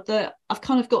proud that I've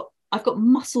got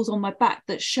muscles on my back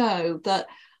that show that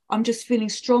I'm just feeling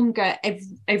stronger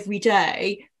every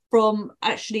day from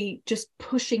actually just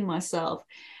pushing myself.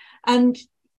 And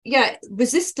yeah,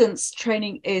 resistance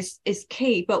training is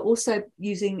key, but also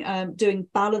using doing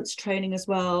balance training as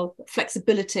well,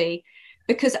 flexibility,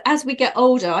 because as we get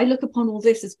older, I look upon all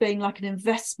this as being like an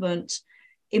investment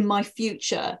in my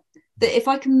future, that if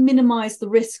I can minimize the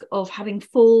risk of having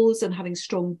falls and having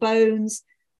strong bones,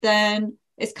 then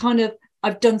it's kind of,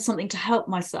 I've done something to help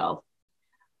myself.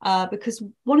 Because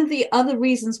one of the other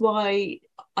reasons why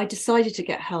I decided to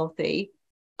get healthy,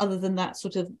 other than that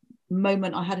sort of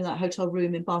moment I had in that hotel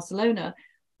room in Barcelona,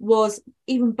 was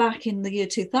even back in the year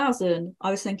 2000,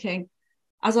 I was thinking,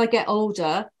 as I get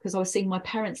older, because I was seeing my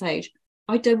parents' age,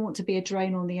 I don't want to be a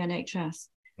drain on the NHS.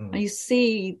 And you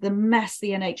see the mess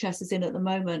the NHS is in at the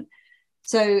moment.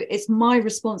 So it's my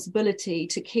responsibility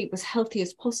to keep as healthy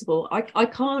as possible. I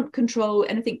can't control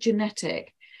anything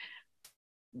genetic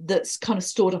that's kind of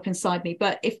stored up inside me,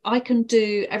 but if I can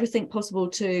do everything possible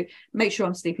to make sure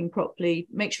I'm sleeping properly,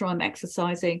 make sure I'm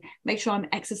exercising, make sure I'm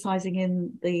exercising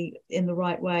in the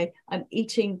right way, I'm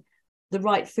eating the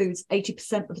right foods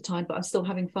 80% of the time, but I'm still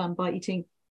having fun by eating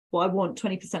what I want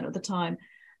 20% of the time,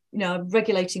 I'm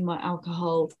regulating my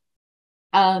alcohol,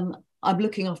 I'm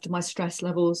looking after my stress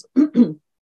levels,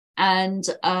 and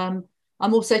I'm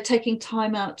also taking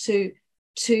time out to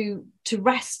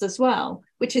rest as well,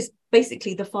 which is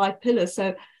basically the 5 pillars.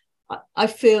 So I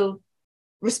feel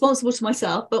responsible to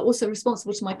myself, but also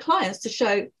responsible to my clients to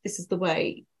show this is the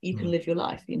way you can live your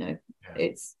life.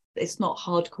 It's not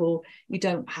hardcore. You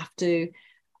don't have to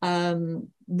run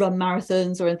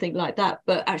marathons or anything like that,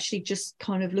 but actually just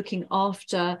kind of looking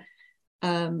after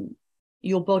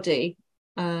your body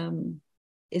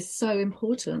is so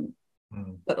important.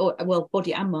 But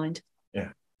body and mind.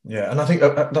 Yeah, and I think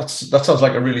that sounds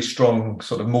like a really strong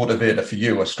sort of motivator for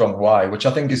you, a strong why, which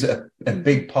I think is a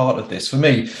big part of this. For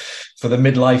me, for the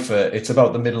midlifer, it's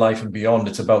about the midlife and beyond.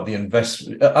 It's about the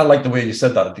investment. I like the way you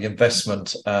said that, the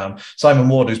investment. Simon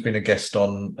Ward, who's been a guest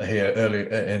on here earlier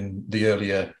in the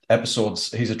earlier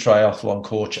episodes, he's a triathlon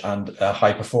coach and a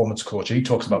high performance coach. He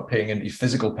talks about paying into your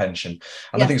physical pension.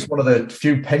 And I think it's one of the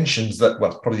few pensions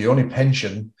probably the only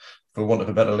pension, for want of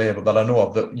a better label, that I know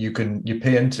of, that you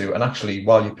pay into, and actually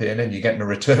while you're paying in, you're getting a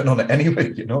return on it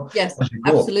anyway, Yes,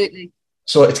 absolutely.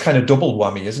 So it's kind of double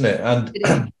whammy, isn't it?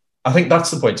 And I think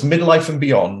that's the point. It's midlife and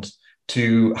beyond,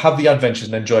 to have the adventures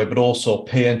and enjoy, but also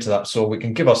pay into that so we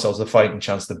can give ourselves the fighting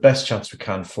chance, the best chance we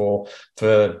can for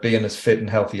being as fit and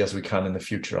healthy as we can in the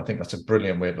future. I think that's a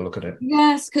brilliant way to look at it.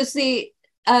 Yes, because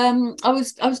I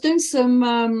was doing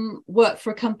some work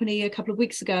for a company a couple of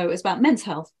weeks ago. It was about men's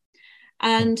health.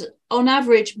 And on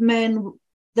average, men,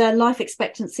 their life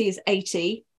expectancy is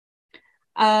 80.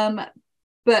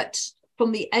 But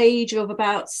from the age of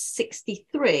about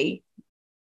 63,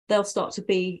 they'll start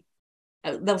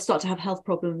to have health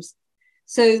problems.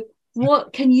 So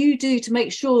what can you do to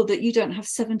make sure that you don't have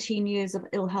 17 years of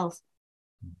ill health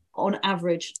on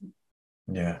average?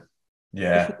 Yeah.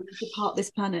 Depart this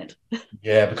planet.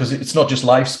 Yeah, because it's not just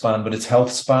lifespan, but it's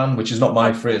health span, which is not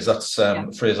my phrase. That's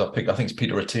a phrase I picked. I think it's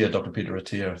Peter Attia, Dr. Peter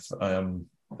Attia,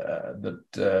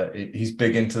 he's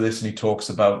big into this, and he talks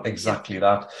about exactly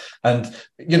that. And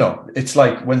it's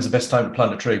like, when's the best time to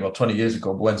plant a tree? Well, 20 years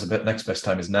ago, but when's the next best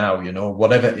time is now.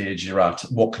 Whatever age you're at,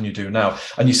 what can you do now?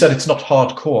 And you said it's not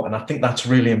hardcore, and I think that's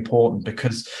really important,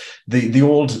 because the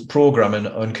old program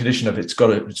and condition of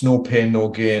it's no pain, no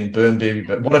gain, burn baby,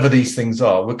 but whatever these things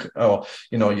are,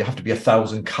 you have to be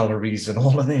 1,000 calories and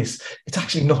all of this. It's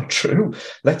actually not true.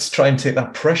 Let's try and take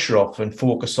that pressure off and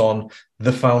focus on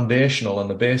the foundational and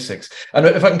the basics. And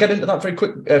if I can get into that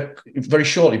very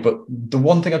shortly, but the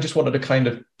one thing I just wanted to kind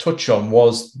of touch on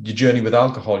was your journey with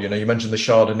alcohol. You mentioned the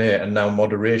Chardonnay and now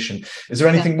moderation. Is there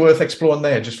anything worth exploring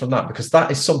there just from that? Because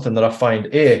that is something that I find,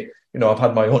 I've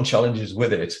had my own challenges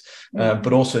with it,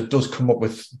 but also it does come up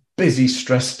with busy,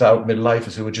 stressed out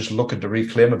midlifers who are just looking to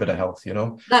reclaim a bit of health,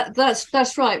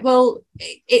 That's right. Well,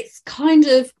 it's kind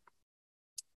of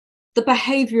the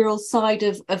behavioral side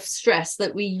of stress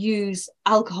that we use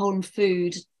alcohol and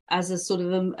food as a sort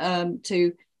of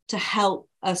to help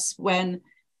us when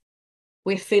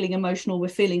we're feeling emotional, we're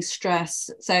feeling stress.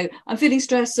 So I'm feeling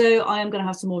stressed, so I am going to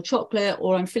have some more chocolate,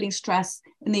 or I'm feeling stressed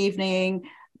in the evening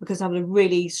because I have a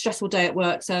really stressful day at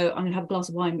work, so I'm going to have a glass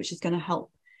of wine, which is going to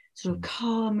help sort of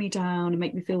calm me down and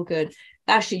make me feel good.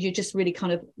 Actually, you're just really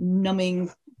kind of numbing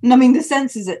the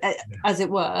senses, as it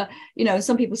were.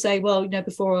 Some people say, well,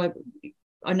 before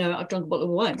I know I've drunk a bottle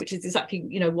of wine, which is exactly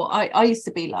what I used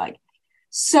to be like.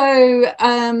 So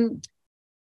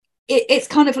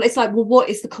it's like, well, what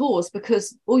is the cause?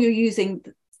 Because all you're using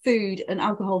food and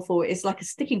alcohol for is like a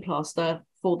sticking plaster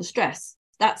for the stress.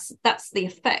 That's the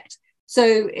effect.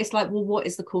 So it's like, well, what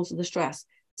is the cause of the stress?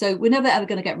 So we're never ever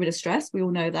going to get rid of stress. We all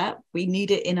know that. We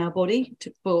need it in our body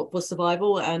for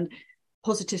survival, and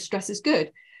positive stress is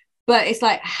good. But it's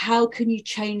like, how can you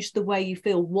change the way you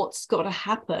feel? What's got to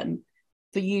happen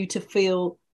for you to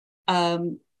feel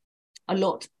feel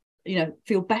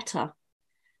better?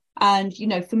 And,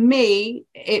 for me,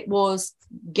 it was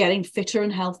getting fitter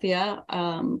and healthier,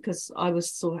 because I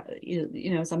was sort of,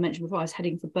 as I mentioned before, I was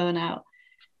heading for burnout.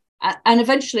 And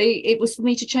eventually it was for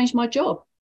me to change my job.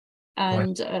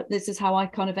 And this is how I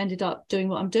kind of ended up doing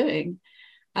what I'm doing.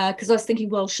 Because I was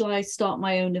thinking, well, shall I start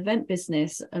my own event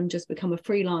business and just become a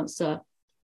freelancer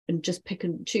and just pick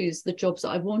and choose the jobs that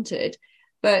I wanted?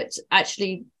 But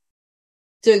actually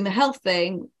doing the health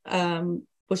thing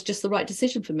was just the right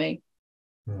decision for me.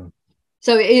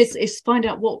 So it's find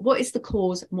out what is the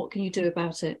cause and what can you do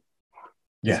about it.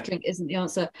 Drink isn't the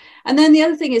answer. And then the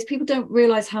other thing is, people don't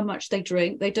realize how much they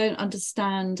drink. They don't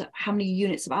understand how many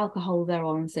units of alcohol there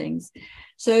are and things.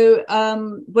 So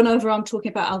whenever I'm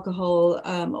talking about alcohol,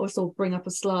 I also bring up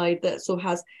a slide that sort of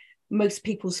has most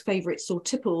people's favorite sort of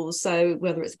tipples. So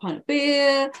whether it's a pint of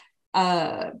beer,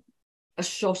 a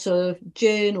shot of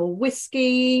gin or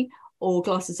whiskey, or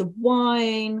glasses of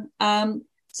wine.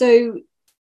 So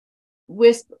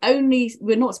we're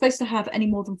not supposed to have any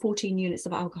more than 14 units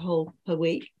of alcohol per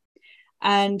week,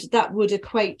 and that would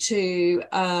equate to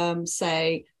in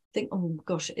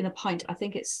a pint, I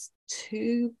think it's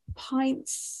 2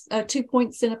 points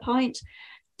in a pint,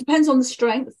 depends on the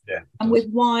strength. And with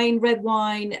wine, red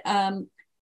wine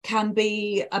can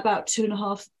be about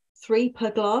 2.5, 3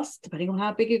 per glass, depending on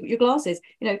how big your glass is.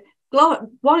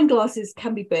 Wine glasses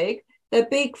can be big. They're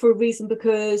big for a reason,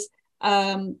 because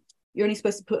you're only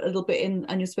supposed to put a little bit in,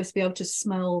 and you're supposed to be able to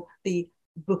smell the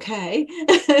bouquet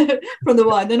from the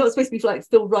wine. They're not supposed to be like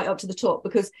filled right up to the top,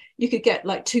 because you could get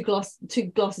like two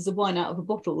glasses of wine out of a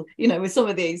bottle, with some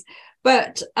of these.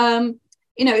 But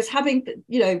it's having,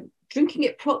 drinking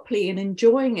it properly and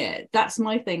enjoying it. That's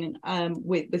my thing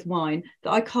with wine,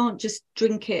 that I can't just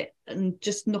drink it and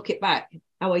just knock it back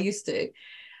how I used to.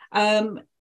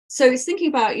 So it's thinking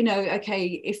about, okay,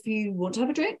 if you want to have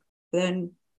a drink,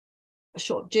 then a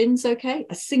shot of gin's okay,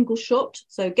 a single shot.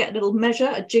 So get a little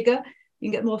measure, a jigger. You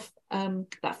can get more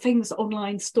that famous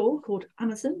online store called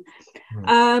Amazon.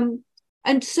 And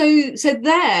so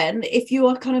then if you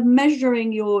are kind of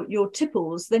measuring your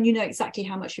tipples, then you know exactly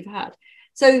how much you've had.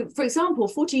 So, for example,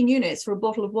 14 units for a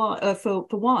bottle of wine for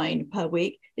wine per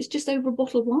week is just over a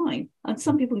bottle of wine, and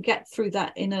some people can get through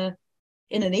that in an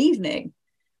evening.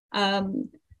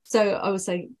 So I would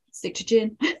say stick to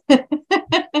gin, but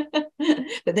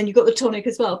then you've got the tonic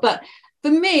as well. But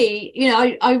for me,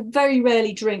 I very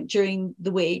rarely drink during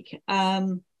the week.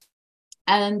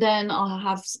 and then I'll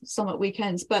have some at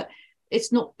weekends. But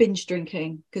it's not binge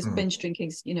drinking, because binge drinking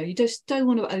is, you just don't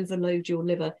want to overload your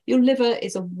liver. Your liver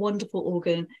is a wonderful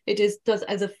organ. It does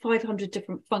over 500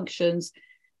 different functions.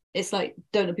 It's like,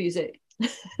 don't abuse it.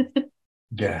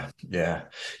 Yeah,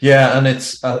 and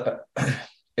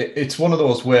it's one of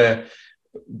those where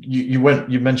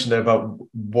you mentioned there about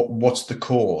what's the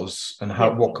cause and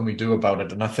what can we do about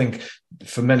it. And I think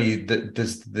for many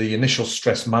there's the initial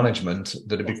stress management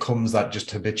that it becomes that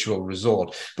just habitual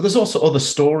resort, but there's also other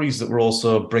stories that we're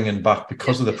also bringing back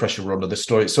because of the pressure we're under, the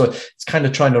story. So it's kind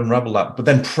of trying to unravel that, but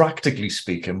then practically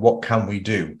speaking, what can we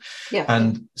do?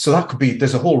 And so that could be,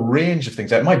 there's a whole range of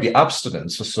things. It might be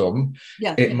abstinence for some,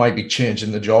 it might be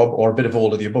changing the job, or a bit of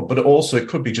all of the above, but it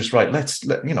could be just, right,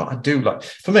 I do, like,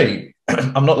 for me,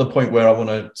 I'm not at the point where I want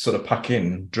to sort of pack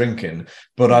in drinking,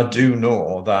 but I do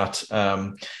know that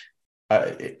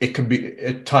it can be,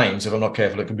 at times, if I'm not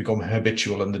careful, it can become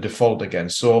habitual and the default again.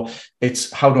 So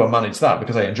it's, how do I manage that?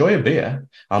 Because I enjoy a beer,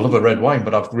 I love a red wine,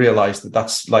 but I've realized that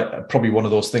that's like probably one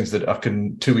of those things that I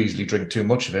can too easily drink too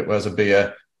much of it, whereas a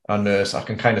beer, I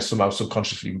can kind of somehow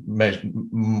subconsciously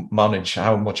manage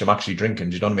how much I'm actually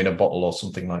drinking. Do you know what I mean? A bottle or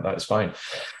something like that is fine.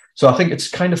 So I think it's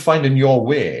kind of finding your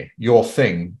way, your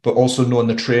thing, but also knowing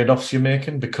the trade-offs you're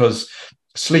making, because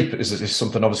sleep is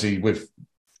something obviously we've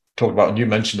talked about, and you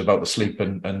mentioned about the sleep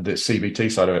and the CBT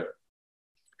side of it.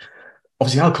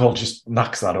 Obviously, alcohol just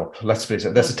knacks that up. Let's face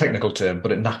it. That's a technical term,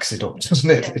 but it knacks it up, doesn't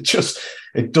it? Yeah.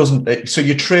 It doesn't. So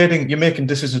you're making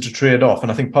decisions to trade off.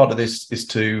 And I think part of this is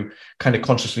to kind of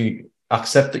consciously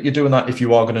accept that you're doing that, if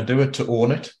you are going to do it, to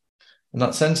own it in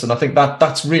that sense. And I think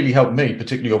that's really helped me,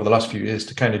 particularly over the last few years,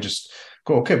 to kind of just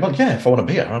go, okay, well, yeah, if I want a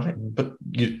beer, but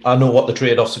I know what the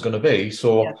trade-offs are going to be.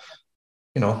 So,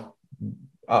 am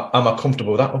I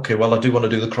comfortable with that? Okay, well, I do want to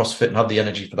do the CrossFit and have the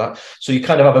energy for that. So you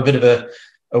kind of have a bit of a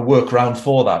workaround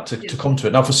for that to come to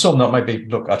it. Now, for some, that might be,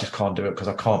 look, I just can't do it because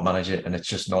I can't manage it, and it's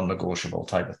just non-negotiable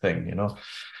type of thing,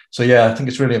 So yeah, I think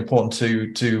it's really important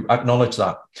to acknowledge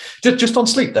that. Just on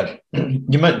sleep, then,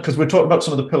 you meant, because we're talking about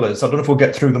some of the pillars. I don't know if we'll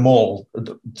get through them all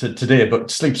today,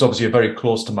 but sleep's obviously very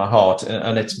close to my heart,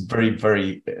 and it's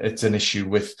it's an issue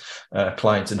with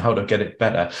clients and how to get it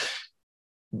better.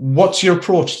 What's your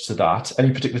approach to that?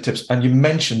 Any particular tips? And you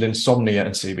mentioned insomnia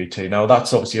and CBT. Now,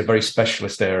 that's obviously a very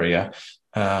specialist area,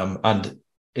 and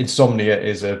insomnia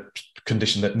is a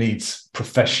condition that needs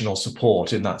professional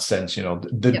support in that sense.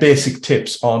 The basic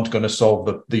tips aren't going to solve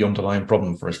the underlying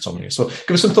problem for insomnia. So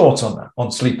give us some thoughts on that, on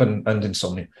sleep and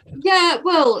insomnia. Yeah,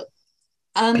 well,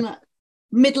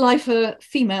 midlifer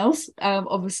females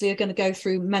obviously are going to go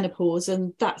through menopause,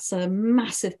 and that's a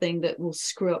massive thing that will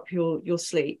screw up your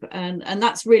sleep. And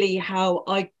that's really how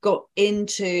I got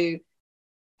into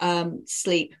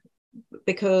sleep,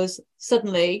 because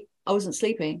suddenly I wasn't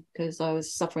sleeping because I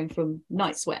was suffering from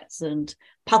night sweats and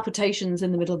palpitations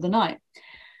in the middle of the night.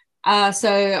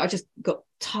 So I just got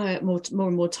tired, more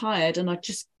and more tired, and I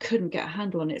just couldn't get a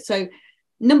handle on it. So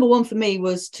number one for me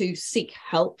was to seek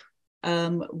help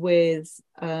with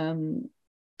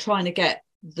trying to get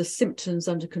the symptoms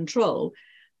under control.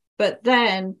 But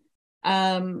then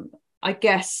I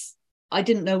guess I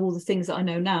didn't know all the things that I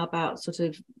know now about sort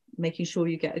of making sure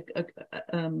you get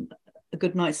a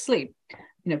good night's sleep.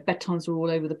 Bedtimes were all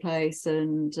over the place,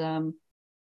 and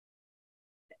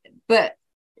but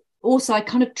also I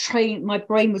kind of trained, my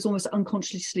brain was almost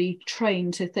unconsciously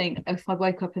trained to think, if I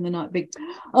wake up in the night,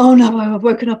 oh no, I've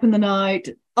woken up in the night,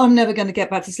 I'm never going to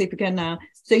get back to sleep again now.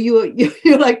 So you're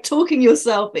like talking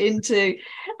yourself into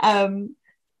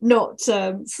not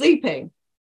sleeping.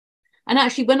 And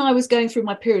actually, when I was going through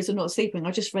my periods of not sleeping,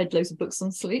 I just read loads of books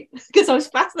on sleep because I was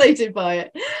fascinated by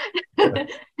it, and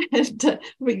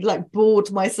really like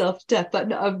bored myself to death.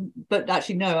 But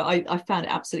actually, no, I found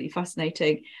it absolutely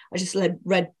fascinating. I just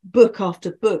read book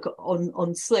after book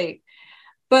on sleep.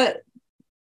 But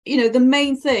the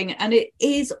main thing, and it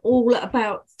is all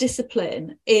about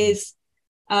discipline, is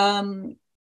it's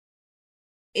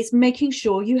making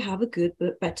sure you have a good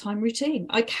bedtime routine.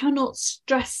 I cannot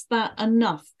stress that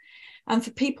enough. And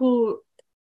for people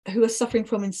who are suffering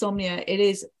from insomnia, it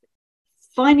is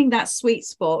finding that sweet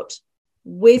spot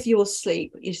with your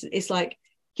sleep. It's like,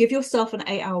 give yourself an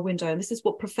 8-hour window. And this is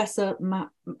what Professor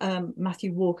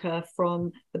Matthew Walker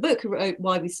from the book who wrote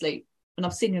Why We Sleep, and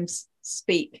I've seen him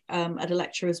speak at a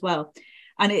lecture as well.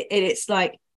 And it's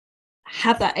like,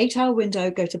 have that 8-hour window,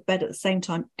 go to bed at the same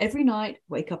time every night,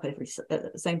 wake up at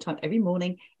the same time every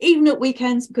morning, even at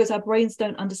weekends, because our brains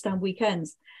don't understand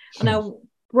weekends. And our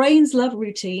brains love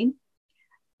routine.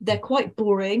 They're quite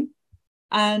boring,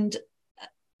 and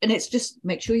it's just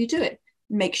make sure you do it.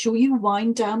 Make sure you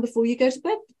wind down before you go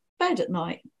to bed at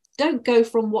night. don't go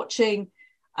from watching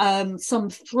some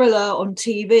thriller on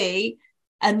TV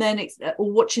and then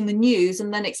or watching the news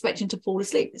and then expecting to fall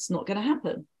asleep. It's not going to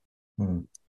happen.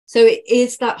 So it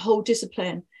is that whole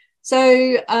discipline.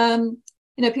 So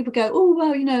people go, oh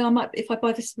well, I might, if I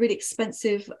buy this really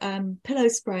expensive pillow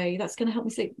spray, that's going to help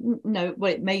me sleep. No,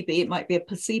 well, it might be a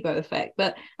placebo effect,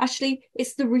 but actually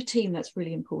it's the routine that's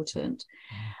really important.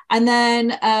 And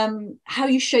then how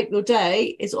you shape your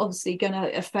day is obviously going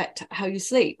to affect how you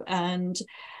sleep. And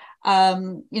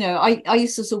I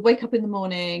used to sort of wake up in the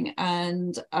morning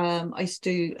and I used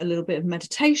to do a little bit of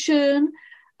meditation.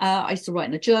 I used to write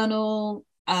in a journal.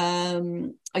 I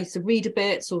used to read a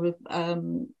bit, sort of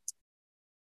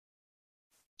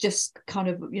just kind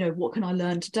of, what can I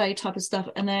learn today type of stuff.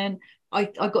 And then I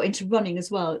got into running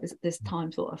as well at this time.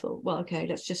 I thought, well, okay,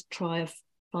 let's just try a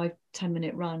 5-10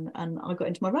 minute run. And I got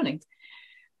into my running.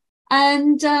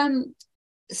 And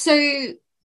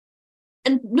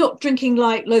and not drinking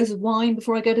like loads of wine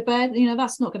before I go to bed,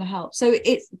 that's not going to help. So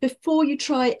it's before you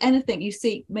try anything, you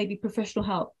seek maybe professional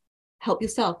help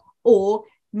yourself, or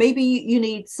maybe you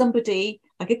need somebody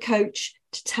like a coach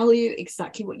to tell you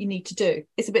exactly what you need to do.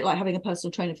 It's a bit like having a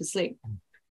personal trainer for sleep.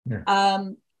 Yeah.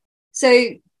 So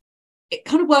it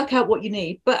kind of work out what you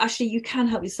need, but actually you can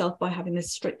help yourself by having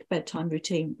this strict bedtime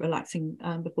routine, relaxing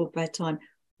before bedtime.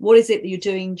 What is it that you're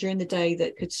doing during the day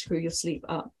that could screw your sleep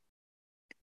up?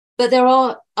 But there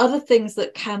are other things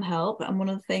that can help. And one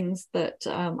of the things that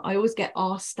I always get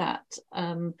asked at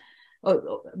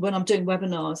when I'm doing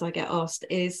webinars, I get asked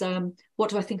is,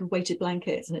 what do I think of weighted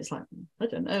blankets? And it's like, I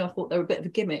don't know. I thought they were a bit of a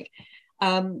gimmick.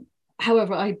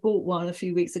 However, I bought one a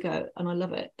few weeks ago and I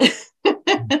love it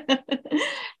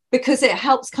because it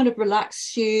helps kind of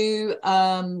relax you.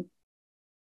 I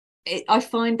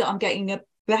find that I'm getting a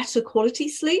better quality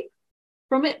sleep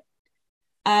from it.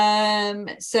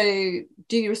 So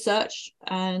do your research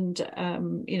and,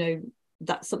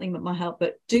 that's something that might help,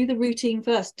 but do the routine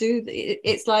first.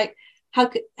 It's like, how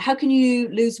can you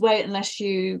lose weight unless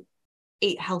you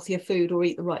eat healthier food or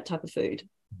eat the right type of food?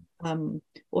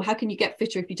 Or how can you get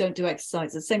fitter if you don't do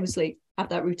exercise? The same with sleep. Have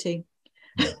that routine.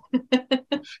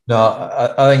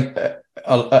 No, I think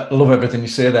I love everything you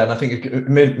say there, and I think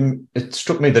it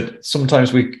struck me that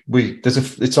sometimes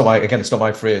it's not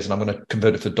my phrase, and I'm going to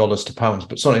convert it for dollars to pounds,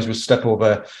 but sometimes we step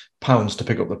over pounds to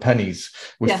pick up the pennies.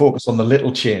 We focus on the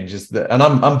little changes, and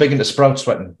I'm big into sprout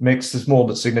sweating. Makes the small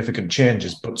but significant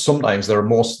changes, but sometimes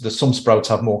some sprouts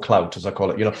have more clout, as I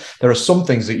call it. There are some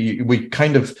things that we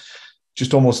kind of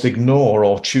just almost ignore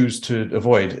or choose to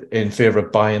avoid in favor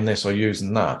of buying this or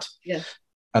using that. Yeah.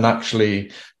 And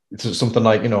actually, it's something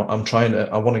like,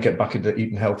 I want to get back into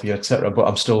eating healthy, etc., but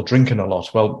I'm still drinking a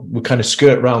lot. Well, we kind of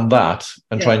skirt around that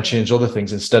and try and change other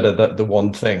things instead of the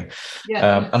one thing.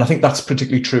 Yeah. And I think that's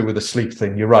particularly true with the sleep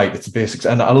thing. You're right. It's the basics.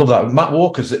 And I love that. Matt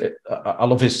Walker's, I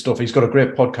love his stuff. He's got a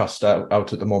great podcast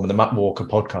out at the moment, the Matt Walker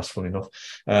podcast, funny enough,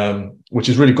 which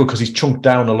is really good because he's chunked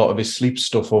down a lot of his sleep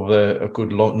stuff over a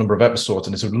good number of episodes.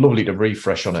 And it's lovely to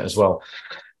refresh on it as well.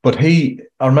 But I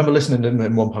remember listening to him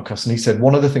in one podcast, and he said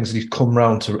one of the things that he's come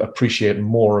around to appreciate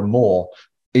more and more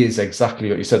is exactly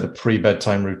what you said, the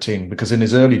pre-bedtime routine. Because in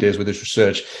his early days with his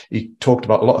research, he talked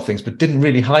about a lot of things, but didn't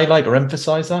really highlight or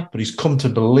emphasize that. But he's come to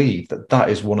believe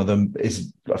that is one of them,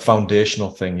 is a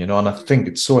foundational thing, and I think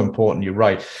it's so important. You're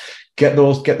right. Get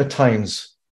the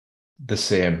times the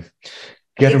same.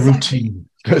 Get a routine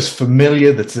that's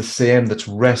familiar, that's the same, that's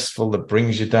restful, that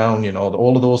brings you down,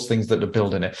 all of those things that are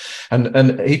building it.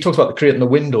 And he talks about creating the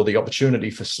window, the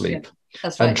opportunity for sleep. Yeah,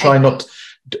 that's right. And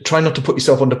try not to put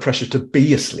yourself under pressure to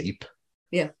be asleep.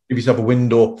 Yeah. Give yourself a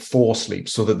window for sleep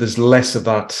so that there's less of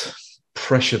that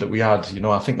pressure that we had.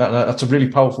 I think that's a really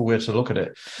powerful way to look at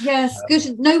it. Yes,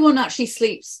 because no one actually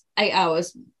sleeps 8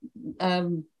 hours. But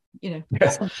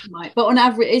on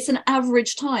average it's an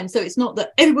average time, so it's not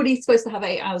that everybody's supposed to have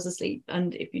 8 hours of sleep,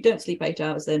 and if you don't sleep 8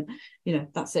 hours then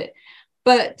that's it.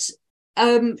 But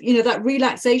that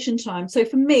relaxation time, so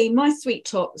for me my sweet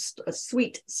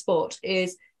spot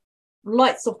is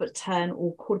lights off at 10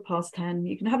 or 10:15.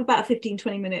 You can have about a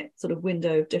 15-20 minute sort of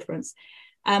window of difference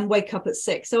and wake up at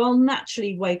 6. So I'll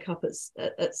naturally wake up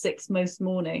at 6 most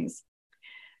mornings,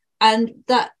 and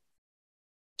that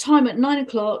time at 9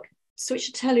 o'clock,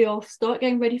 switch the telly off, start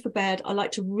getting ready for bed. I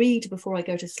like to read before I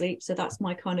go to sleep, so that's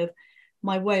my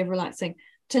way of relaxing. I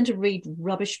tend to read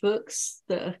rubbish books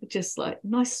that are just like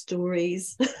nice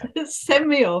stories. Send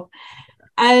me off,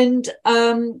 and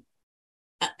then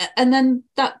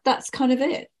that's kind of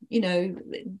it.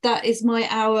 That is my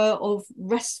hour of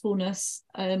restfulness.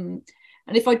 And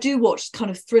if I do watch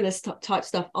kind of thriller type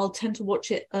stuff, I'll tend to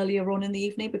watch it earlier on in the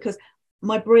evening because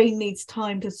my brain needs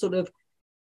time to sort of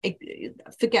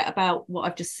forget about what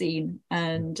I've just seen.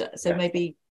 And so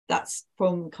maybe that's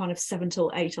from kind of 7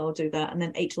 till 8 I'll do that, and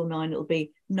then 8 till 9 it'll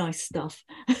be nice stuff.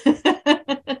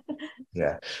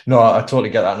 Yeah, no, I totally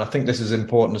get that, and I think this is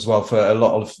important as well for a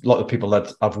lot of people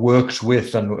that I've worked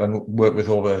with and worked with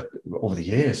over the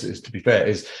years. Is, to be fair,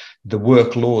 is the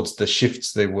workloads, the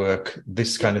shifts they work,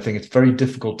 this kind of thing. It's very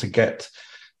difficult to get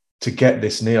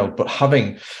this nailed. But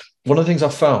one of the things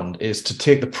I've found is to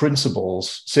take the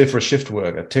principles, say for a shift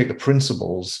worker, take the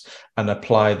principles and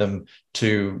apply them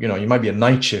to, you might be a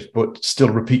night shift, but still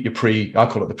repeat your I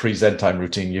call it the pre-Z time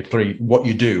routine. What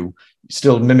you do,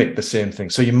 still mimic the same thing.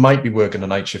 So you might be working a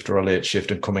night shift or a late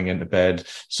shift and coming into bed.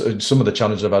 So some of the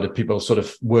challenges I've had are people sort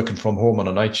of working from home on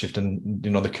a night shift, and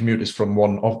the commute is from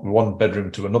one bedroom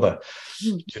to another.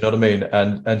 Do you know what I mean?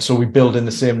 And so we build in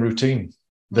the same routine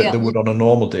that they would on a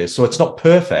normal day. So it's not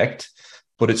perfect,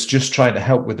 but it's just trying to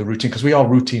help with the routine, because we are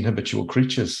routine habitual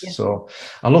creatures. Yeah. So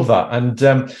I love that. And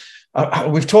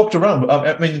we've talked around,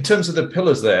 I mean, in terms of the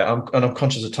pillars there, I'm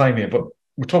conscious of time here, but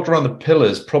we talked around the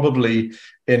pillars probably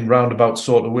in roundabout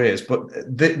sort of ways. But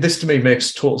this to me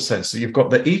makes total sense. So you've got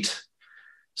the eat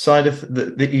side of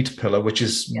the eat pillar, which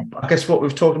is, I guess, what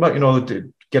we've talked about,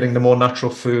 getting the more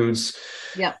natural foods,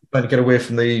 trying to get away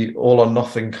from the all or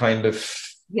nothing kind of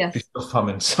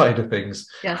famine side of things.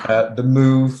 The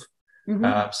move,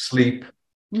 sleep.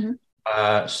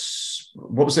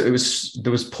 What was it?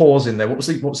 There was pause in there. What was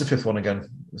the fifth one again?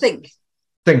 Think.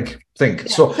 Yeah.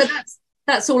 So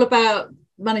that's all about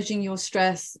managing your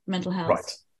stress, mental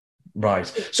health. Right.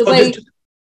 So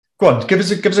go on, give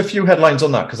us a few headlines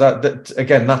on that, because that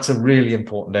again, that's a really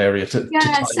important area to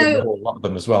tie in a whole lot of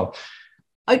them as well.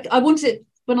 I wanted,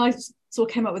 when I sort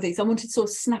of came up with these, I wanted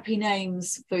sort of snappy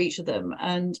names for each of them,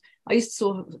 and I used to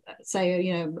sort of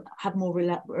say, have more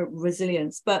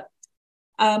resilience. But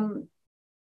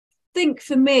think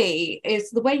for me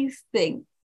is the way you think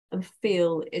and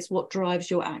feel is what drives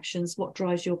your actions, what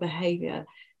drives your behavior.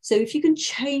 So if you can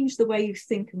change the way you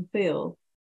think and feel,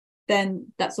 then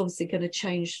that's obviously going to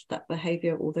change that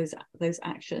behavior or those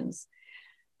actions.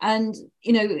 And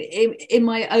in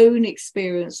my own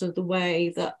experience of the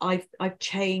way that I've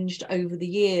changed over the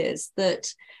years,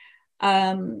 that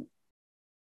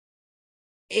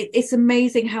it's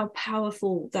amazing how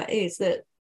powerful that is. That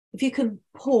if you can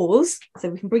pause, so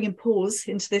we can bring in pause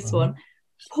into this one,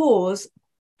 pause,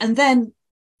 and then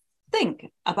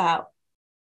think about,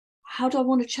 how do I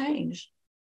want to change?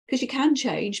 Because you can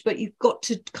change, but you've got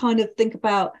to kind of think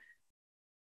about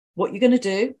what you're going to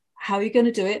do, how you're going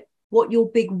to do it, what your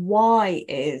big why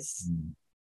is.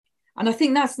 And I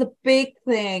think that's the big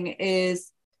thing,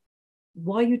 is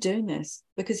why are you doing this?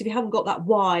 Because if you haven't got that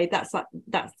why, that's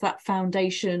that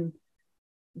foundation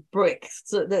brick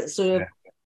that sort of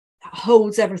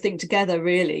holds everything together,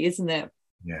 really, isn't it?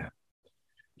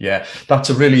 Yeah,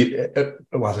 that's a really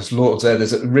there's loads there.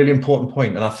 There's a really important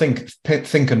point, and I think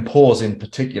think and pause in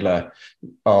particular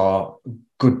are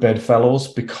good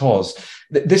bedfellows, because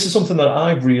this is something that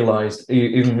I've realised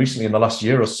even recently in the last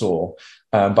year or so.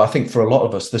 But I think for a lot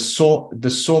of us, there's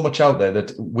so much out there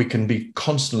that we can be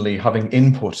constantly having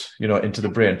input, into the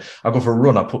brain. I go for a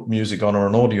run, I put music on, or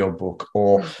an audio book,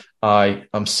 or I'm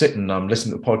listening to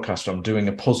a podcast, or I'm doing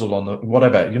a puzzle on the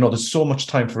whatever. There's so much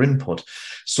time for input.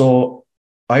 So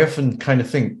I often kind of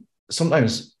think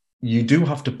sometimes you do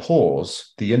have to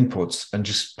pause the inputs and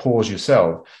just pause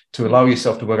yourself to allow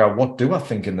yourself to work out, what do I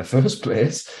think in the first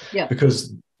place?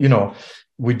 Because,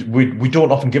 we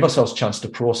don't often give ourselves a chance to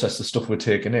process the stuff we're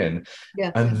taking in.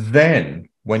 And then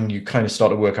when you kind of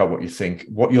start to work out what you think,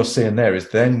 what you're saying there is,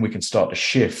 then we can start to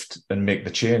shift and make the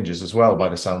changes as well, by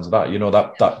the sounds of that,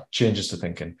 that changes to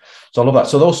thinking. So I love that.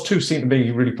 So those two seem to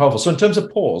be really powerful. So in terms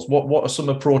of pause, what are some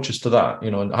approaches to that,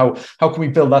 and how can we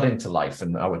build that into life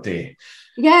and our day?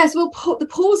 Yes, well, the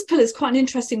pause pillar is quite an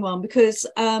interesting one, because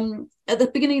at the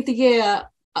beginning of the year,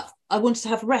 I wanted to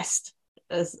have rest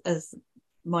as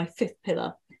my fifth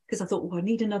pillar, because I thought, I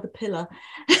need another pillar,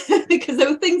 because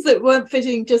there were things that weren't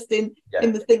fitting just in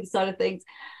the think side of things.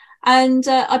 And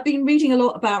I've been reading a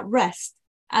lot about rest,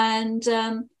 and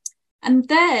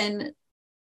then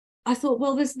I thought,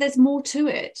 well, there's more to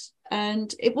it.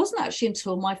 And it wasn't actually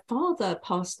until my father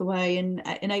passed away in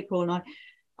April, and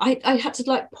I had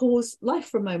to pause life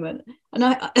for a moment, and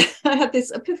I had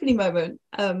this epiphany moment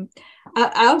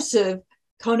out of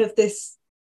kind of this,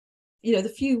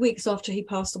 the few weeks after he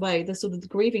passed away, the sort of the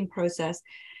grieving process.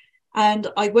 And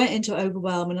I went into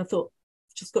overwhelm, and I thought,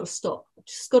 just got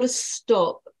to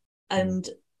stop and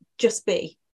just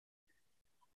be.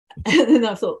 And then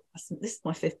I thought, this is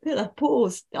my fifth pillar,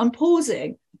 pause. I'm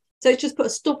pausing. So it's just put a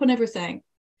stop on everything.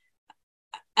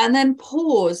 and then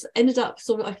pause ended up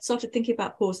sort of, I started thinking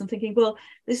about pause and thinking, well,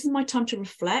 this is my time to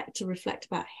reflect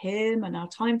about him and our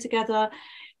time together,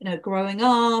 growing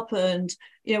up and,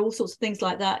 all sorts of things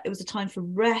like that. It was a time for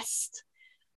rest.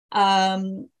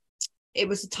 It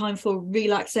was a time for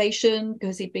relaxation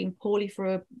because he'd been poorly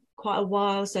for quite a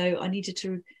while. So I needed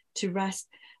to rest.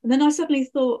 And then I suddenly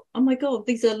thought, oh my God,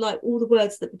 these are like all the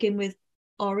words that begin with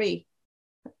RE.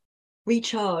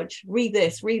 Recharge, re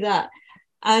this, re that.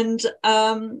 And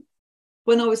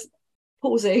when I was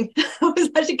pausing, I was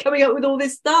actually coming up with all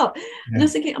this stuff. Yeah. And I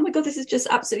was thinking, oh my God, this is just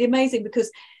absolutely amazing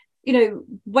because,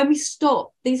 when we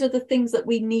stop, these are the things that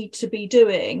we need to be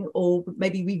doing, or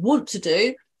maybe we want to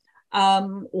do,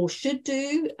 or should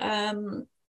do.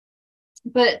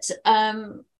 But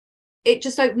it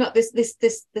just opened up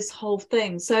this whole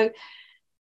thing. So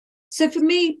for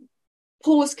me,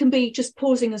 pause can be just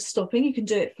pausing and stopping. You can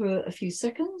do it for a few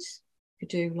seconds. You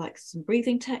could do like some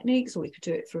breathing techniques, or you could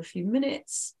do it for a few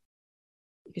minutes.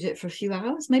 You could do it for a few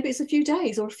hours. Maybe it's a few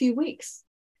days or a few weeks.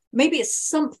 Maybe it's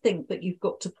something that you've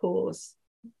got to pause.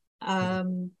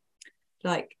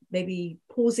 Like maybe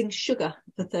pausing sugar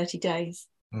for 30 days.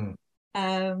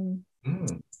 I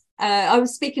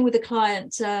was speaking with a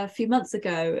client a few months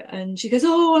ago, and she goes,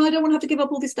 oh, I don't want to have to give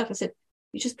up all this stuff. I said,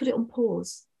 you just put it on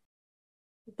pause.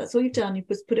 That's all you've done. You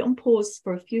just put it on pause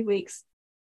for a few weeks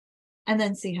and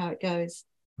then see how it goes.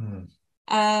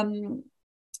 And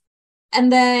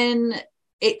then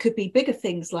it could be bigger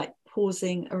things like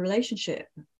pausing a relationship.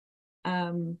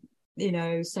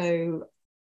 So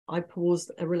I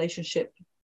paused a relationship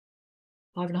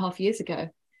 5.5 years ago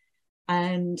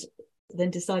and then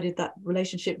decided that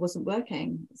relationship wasn't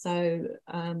working. So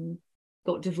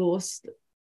got divorced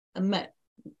and met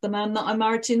the man that I'm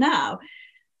married to now.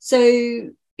 So,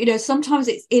 sometimes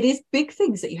it is big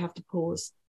things that you have to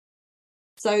pause.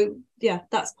 So, yeah,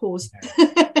 that's pause.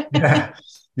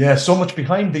 Yeah, so much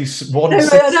behind these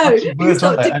words,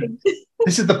 aren't there? And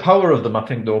this is the power of them, I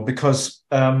think, though, because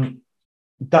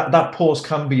that pause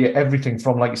can be everything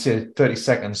from, like you say, 30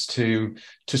 seconds to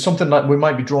something like we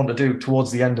might be drawn to do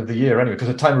towards the end of the year anyway, because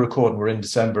at the time of recording, we're in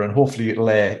December, and hopefully it'll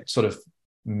air sort of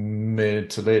mid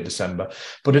to late December.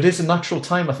 But it is a natural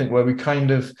time, I think, where we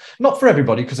kind of, not for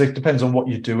everybody, because it depends on what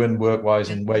you're doing work-wise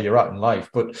and where you're at in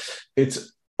life, but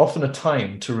it's often a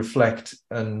time to reflect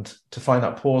and to find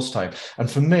that pause time. And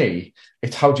for me,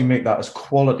 it's how do you make that as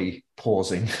quality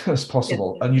pausing as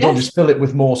possible? And you don't just fill it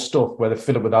with more stuff, whether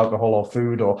fill it with alcohol or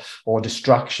food or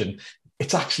distraction.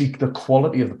 It's actually the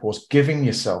quality of the pause, giving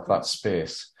yourself that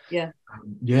space. Yeah.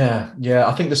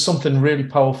 I think there's something really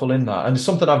powerful in that, and it's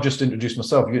something I've just introduced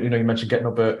myself. You mentioned getting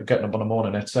up on the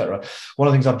morning, etc. One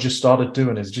of the things I've just started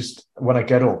doing is just when I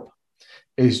get up,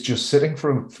 is just sitting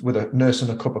with a nurse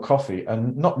and a cup of coffee,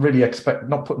 and not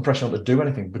putting pressure on to do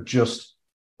anything, but just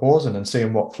pausing and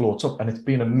seeing what floats up. And it's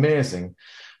been amazing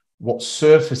what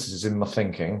surfaces in my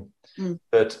thinking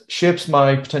that shapes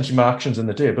potentially my actions in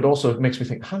the day, but also it makes me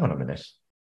think, hang on a minute,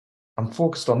 I'm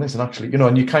focused on this. And actually,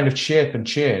 and you kind of shape and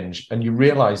change, and you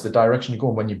realize the direction you're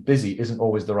going when you're busy isn't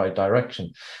always the right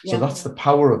direction. So that's the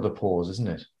power of the pause, isn't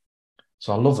it?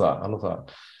 So I love that.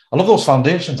 I love those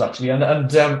foundations, actually. And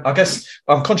I guess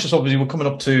I'm conscious, obviously, we're coming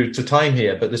up to time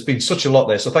here, but there's been such a lot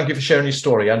there. So thank you for sharing your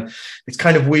story. And it's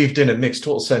kind of weaved in. It makes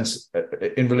total sense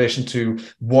in relation to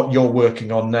what you're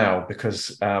working on now,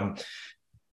 because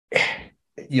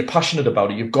you're passionate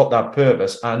about it. You've got that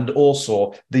purpose. And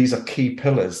also, these are key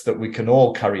pillars that we can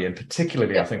all carry in,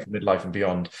 particularly, I think, for midlife and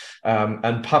beyond.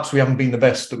 And perhaps we haven't been the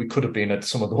best that we could have been at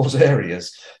some of those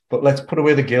areas. But let's put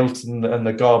away the guilt and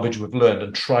the garbage we've learned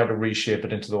and try to reshape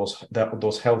it into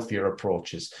those healthier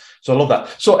approaches. So I love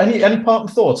that. So any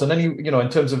parting thoughts, and any, in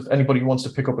terms of anybody who wants to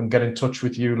pick up and get in touch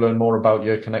with you, learn more about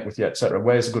you, connect with you, etc.,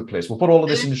 where's a good place? We'll put all of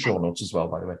this in the show notes as well,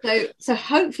 by the way. So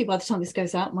hopefully by the time this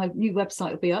goes out, my new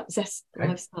website will be up,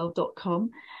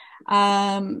 zestlifestyle.com.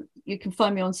 You can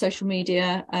find me on social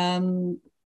media. I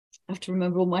have to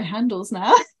remember all my handles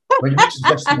now. Well, you mentioned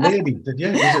Zesty Lady, did you?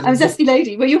 I'm Zesty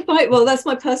Lady. Well, you'll find. Well, that's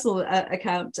my personal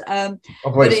account.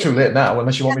 It's too late now,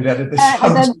 unless you want me to edit this.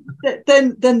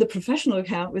 And then the professional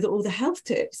account with all the health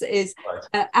tips is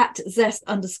at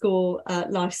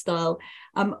 @zest_lifestyle.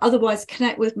 Otherwise,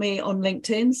 connect with me on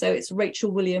LinkedIn. So it's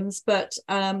Rachel Williams, but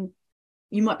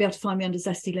you might be able to find me under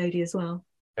Zesty Lady as well.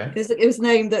 Okay. It was a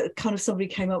name that kind of somebody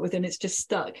came up with, and it's just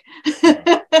stuck.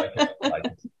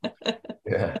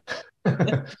 Yeah.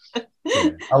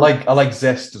 I like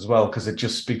zest as well, because it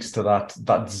just speaks to that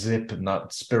zip and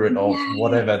that spirit of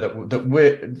whatever that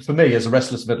we're, for me as a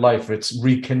restless midlifer, it's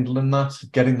rekindling that,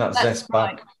 getting that zest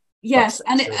back. Yes,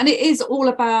 and it is all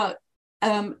about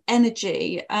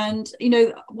energy. And you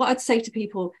know what I'd say to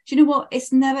people, do you know what,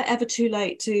 it's never ever too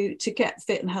late to get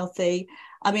fit and healthy.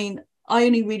 I mean, I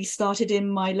only really started in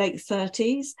my late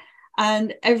 30s,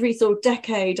 and every sort of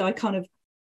decade I kind of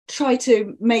try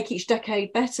to make each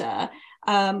decade better.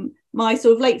 My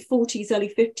sort of late 40s,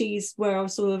 early 50s, where I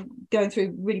was sort of going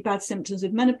through really bad symptoms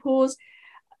with menopause,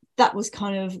 that was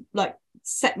kind of like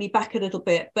set me back a little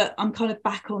bit, but I'm kind of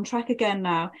back on track again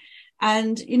now.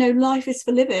 And, you know, life is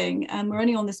for living, and we're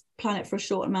only on this planet for a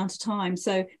short amount of time.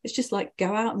 So it's just like,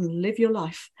 go out and live your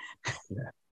life.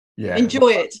 Yeah.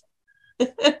 Enjoy it.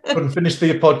 Couldn't finish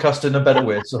the podcast in a better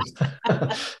way. So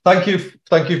thank you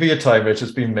for your time, Rich.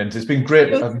 It's been mint. It's been great.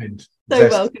 You're so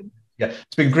welcome. Yeah,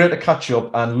 it's been great to catch up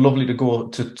and lovely to go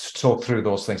to talk through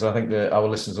those things. I think our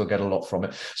listeners will get a lot from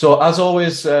it. So as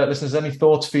always, listeners, any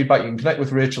thoughts, feedback, you can connect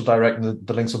with Rachel direct, and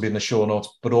the links will be in the show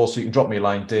notes, but also you can drop me a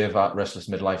line,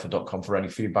 dave@restlessmidlifer.com, for any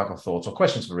feedback or thoughts or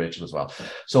questions for Rachel as well.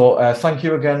 So thank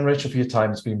you again, Rachel, for your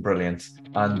time. It's been brilliant.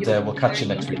 And we'll catch you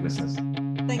next week, listeners.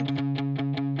 Thank you.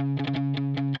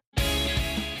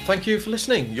 Thank you for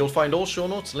listening. You'll find all show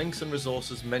notes, links and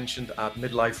resources mentioned at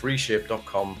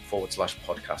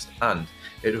midlifereshape.com/podcast. And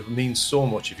it would mean so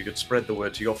much if you could spread the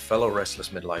word to your fellow restless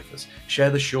midlifers.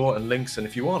 Share the show and links, and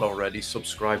if you aren't already,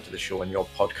 subscribe to the show in your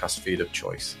podcast feed of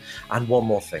choice. And one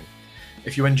more thing.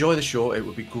 If you enjoy the show, it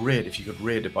would be great if you could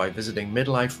rate it by visiting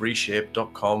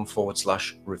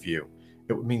midlifereshape.com/review.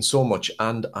 It would mean so much,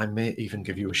 and I may even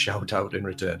give you a shout out in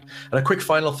return. And a quick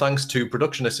final thanks to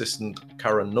production assistant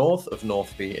Karen North of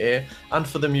North VA, and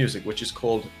for the music, which is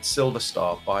called Silver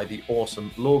Star by the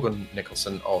awesome Logan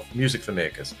Nicholson of Music for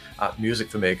Makers at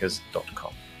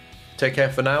musicformakers.com. Take care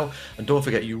for now, and don't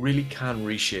forget, you really can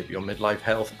reshape your midlife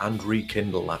health and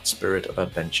rekindle that spirit of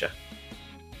adventure.